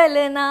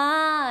லோக்கல்னா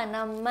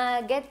நம்ம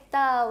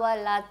கெத்தா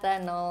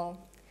வளாத்தனோ,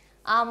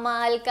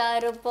 ஆமால்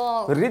கருப்போம்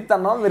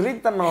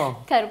வெறித்தனம்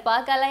கருப்பா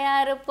கலையா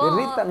இருப்போம்,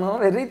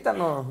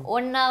 வெறித்தனம்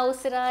ஒன்னா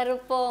உசுரா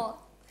இருப்போம்,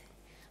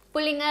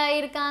 புள்ளிங்க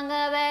இருக்காங்க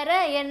வேற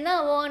என்ன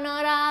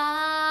ஓனரா,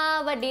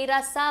 வடி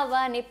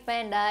ரசாவா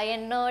நிப்பேண்டா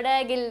என்னோட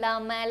கில்லா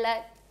மேல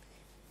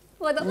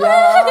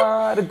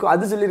யாருக்கும்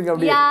அது சொல்லிருக்க.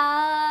 அப்படியே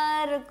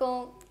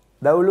யாருக்கும்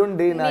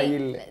தவுலுண்டு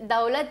நாயில்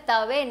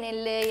தௌலத்தாவே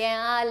நெல்லு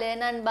என் ஆளு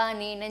நண்பா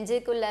நீ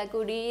நெஞ்சுக்குள்ள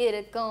குடி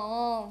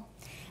இருக்கும்,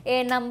 ஏ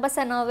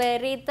நம்பசனோ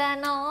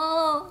வெறித்தனோ,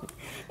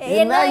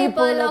 ஏன்னா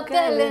இப்போ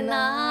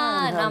லோக்கல்னா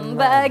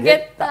நம்ம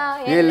கெத்தா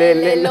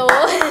எல்லோ.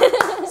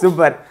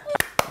 சூப்பர்,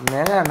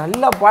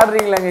 நல்லா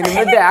பாடுறீங்களாங்க.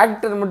 இனிமேட்டு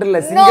ஆக்டர் மட்டும் இல்ல,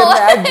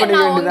 சிங்கர் ஆக்ட் பண்ண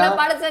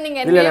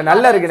வேண்டியதான். இல்ல இல்ல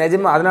நல்லா இருக்கு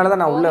நிஜமா.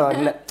 அதனாலதான் நான் உள்ள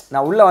வரல.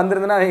 நான் உள்ள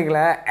வந்திருந்தேன்னா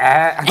வைங்களேன்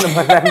அந்த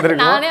மாதிரி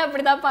இருந்திருக்கும். நானே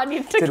அப்படிதான்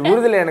பாடிட்டு இருக்கேன். சரி,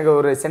 உருதுல எனக்கு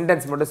ஒரு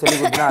சென்டென்ஸ் மட்டும் சொல்லி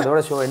கொடுத்தா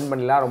அதோட ஷோ எண்ட்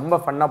பண்ணலாம்.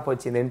 ரொம்ப ஃபன்னா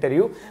போச்சு இந்த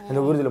இன்டர்வியூ. அந்த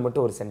உருதுல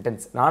மட்டும் ஒரு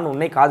சென்டென்ஸ், நான்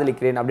உன்னை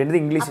காதலிக்கிறேன்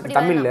அப்படின்றது இங்கிலீஷ்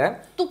தமிழ்ல.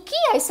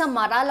 துக்கி ஐசா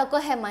மரா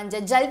லகோ ஹே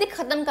மஞ்ச ஜல்தி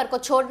खत्म करको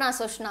छोड़ना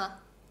सोचना.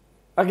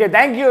 Okay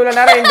thank you. இவ்வளோ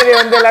நேரம் இன்டர்வியூ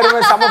வந்து எல்லாருமே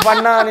செம்ம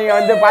பண்ணா நீங்கள்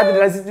வந்து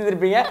பார்த்துட்டு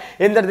ரசிச்சுருப்பீங்க.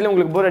 எந்த இடத்துல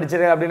உங்களுக்கு போர்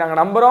அடிச்சிருக்கு அப்படின்னு நாங்கள்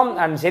நம்புகிறோம்.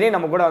 அண்ட் சரி,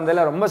 நம்ம கூட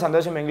வந்ததில் ரொம்ப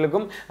சந்தோஷம்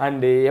எங்களுக்கும்.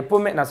 அண்டு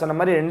எப்போவுமே நான் சொன்ன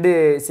மாதிரி 2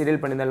 சீரியல்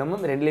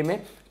பண்ணியிருந்தாலும் 2லேயுமே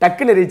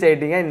டக்குன்னு ரீச்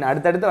ஆகிட்டீங்க. இன்னும்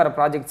அடுத்தடுத்து வர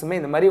ப்ராஜெக்ட்ஸுமே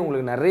இந்த மாதிரி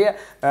உங்களுக்கு நிறைய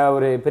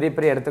ஒரு பெரிய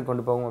பெரிய இடத்துக்கு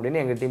கொண்டு போகும்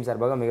அப்படின்னு எங்கள் டீம்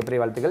சார்பாக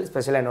மிகப்பெரிய வாழ்த்துக்கள்,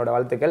 ஸ்பெஷலாக என்னோட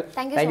வாழ்த்துக்கள்.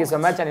 Thank you so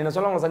much. அண்ட் என்ன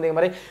சொல்ல உங்களை சந்திக்கும்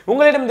மாதிரி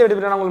உங்களிடம்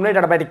விடுபட்டு நான் உங்களுக்கு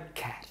முன்னாடி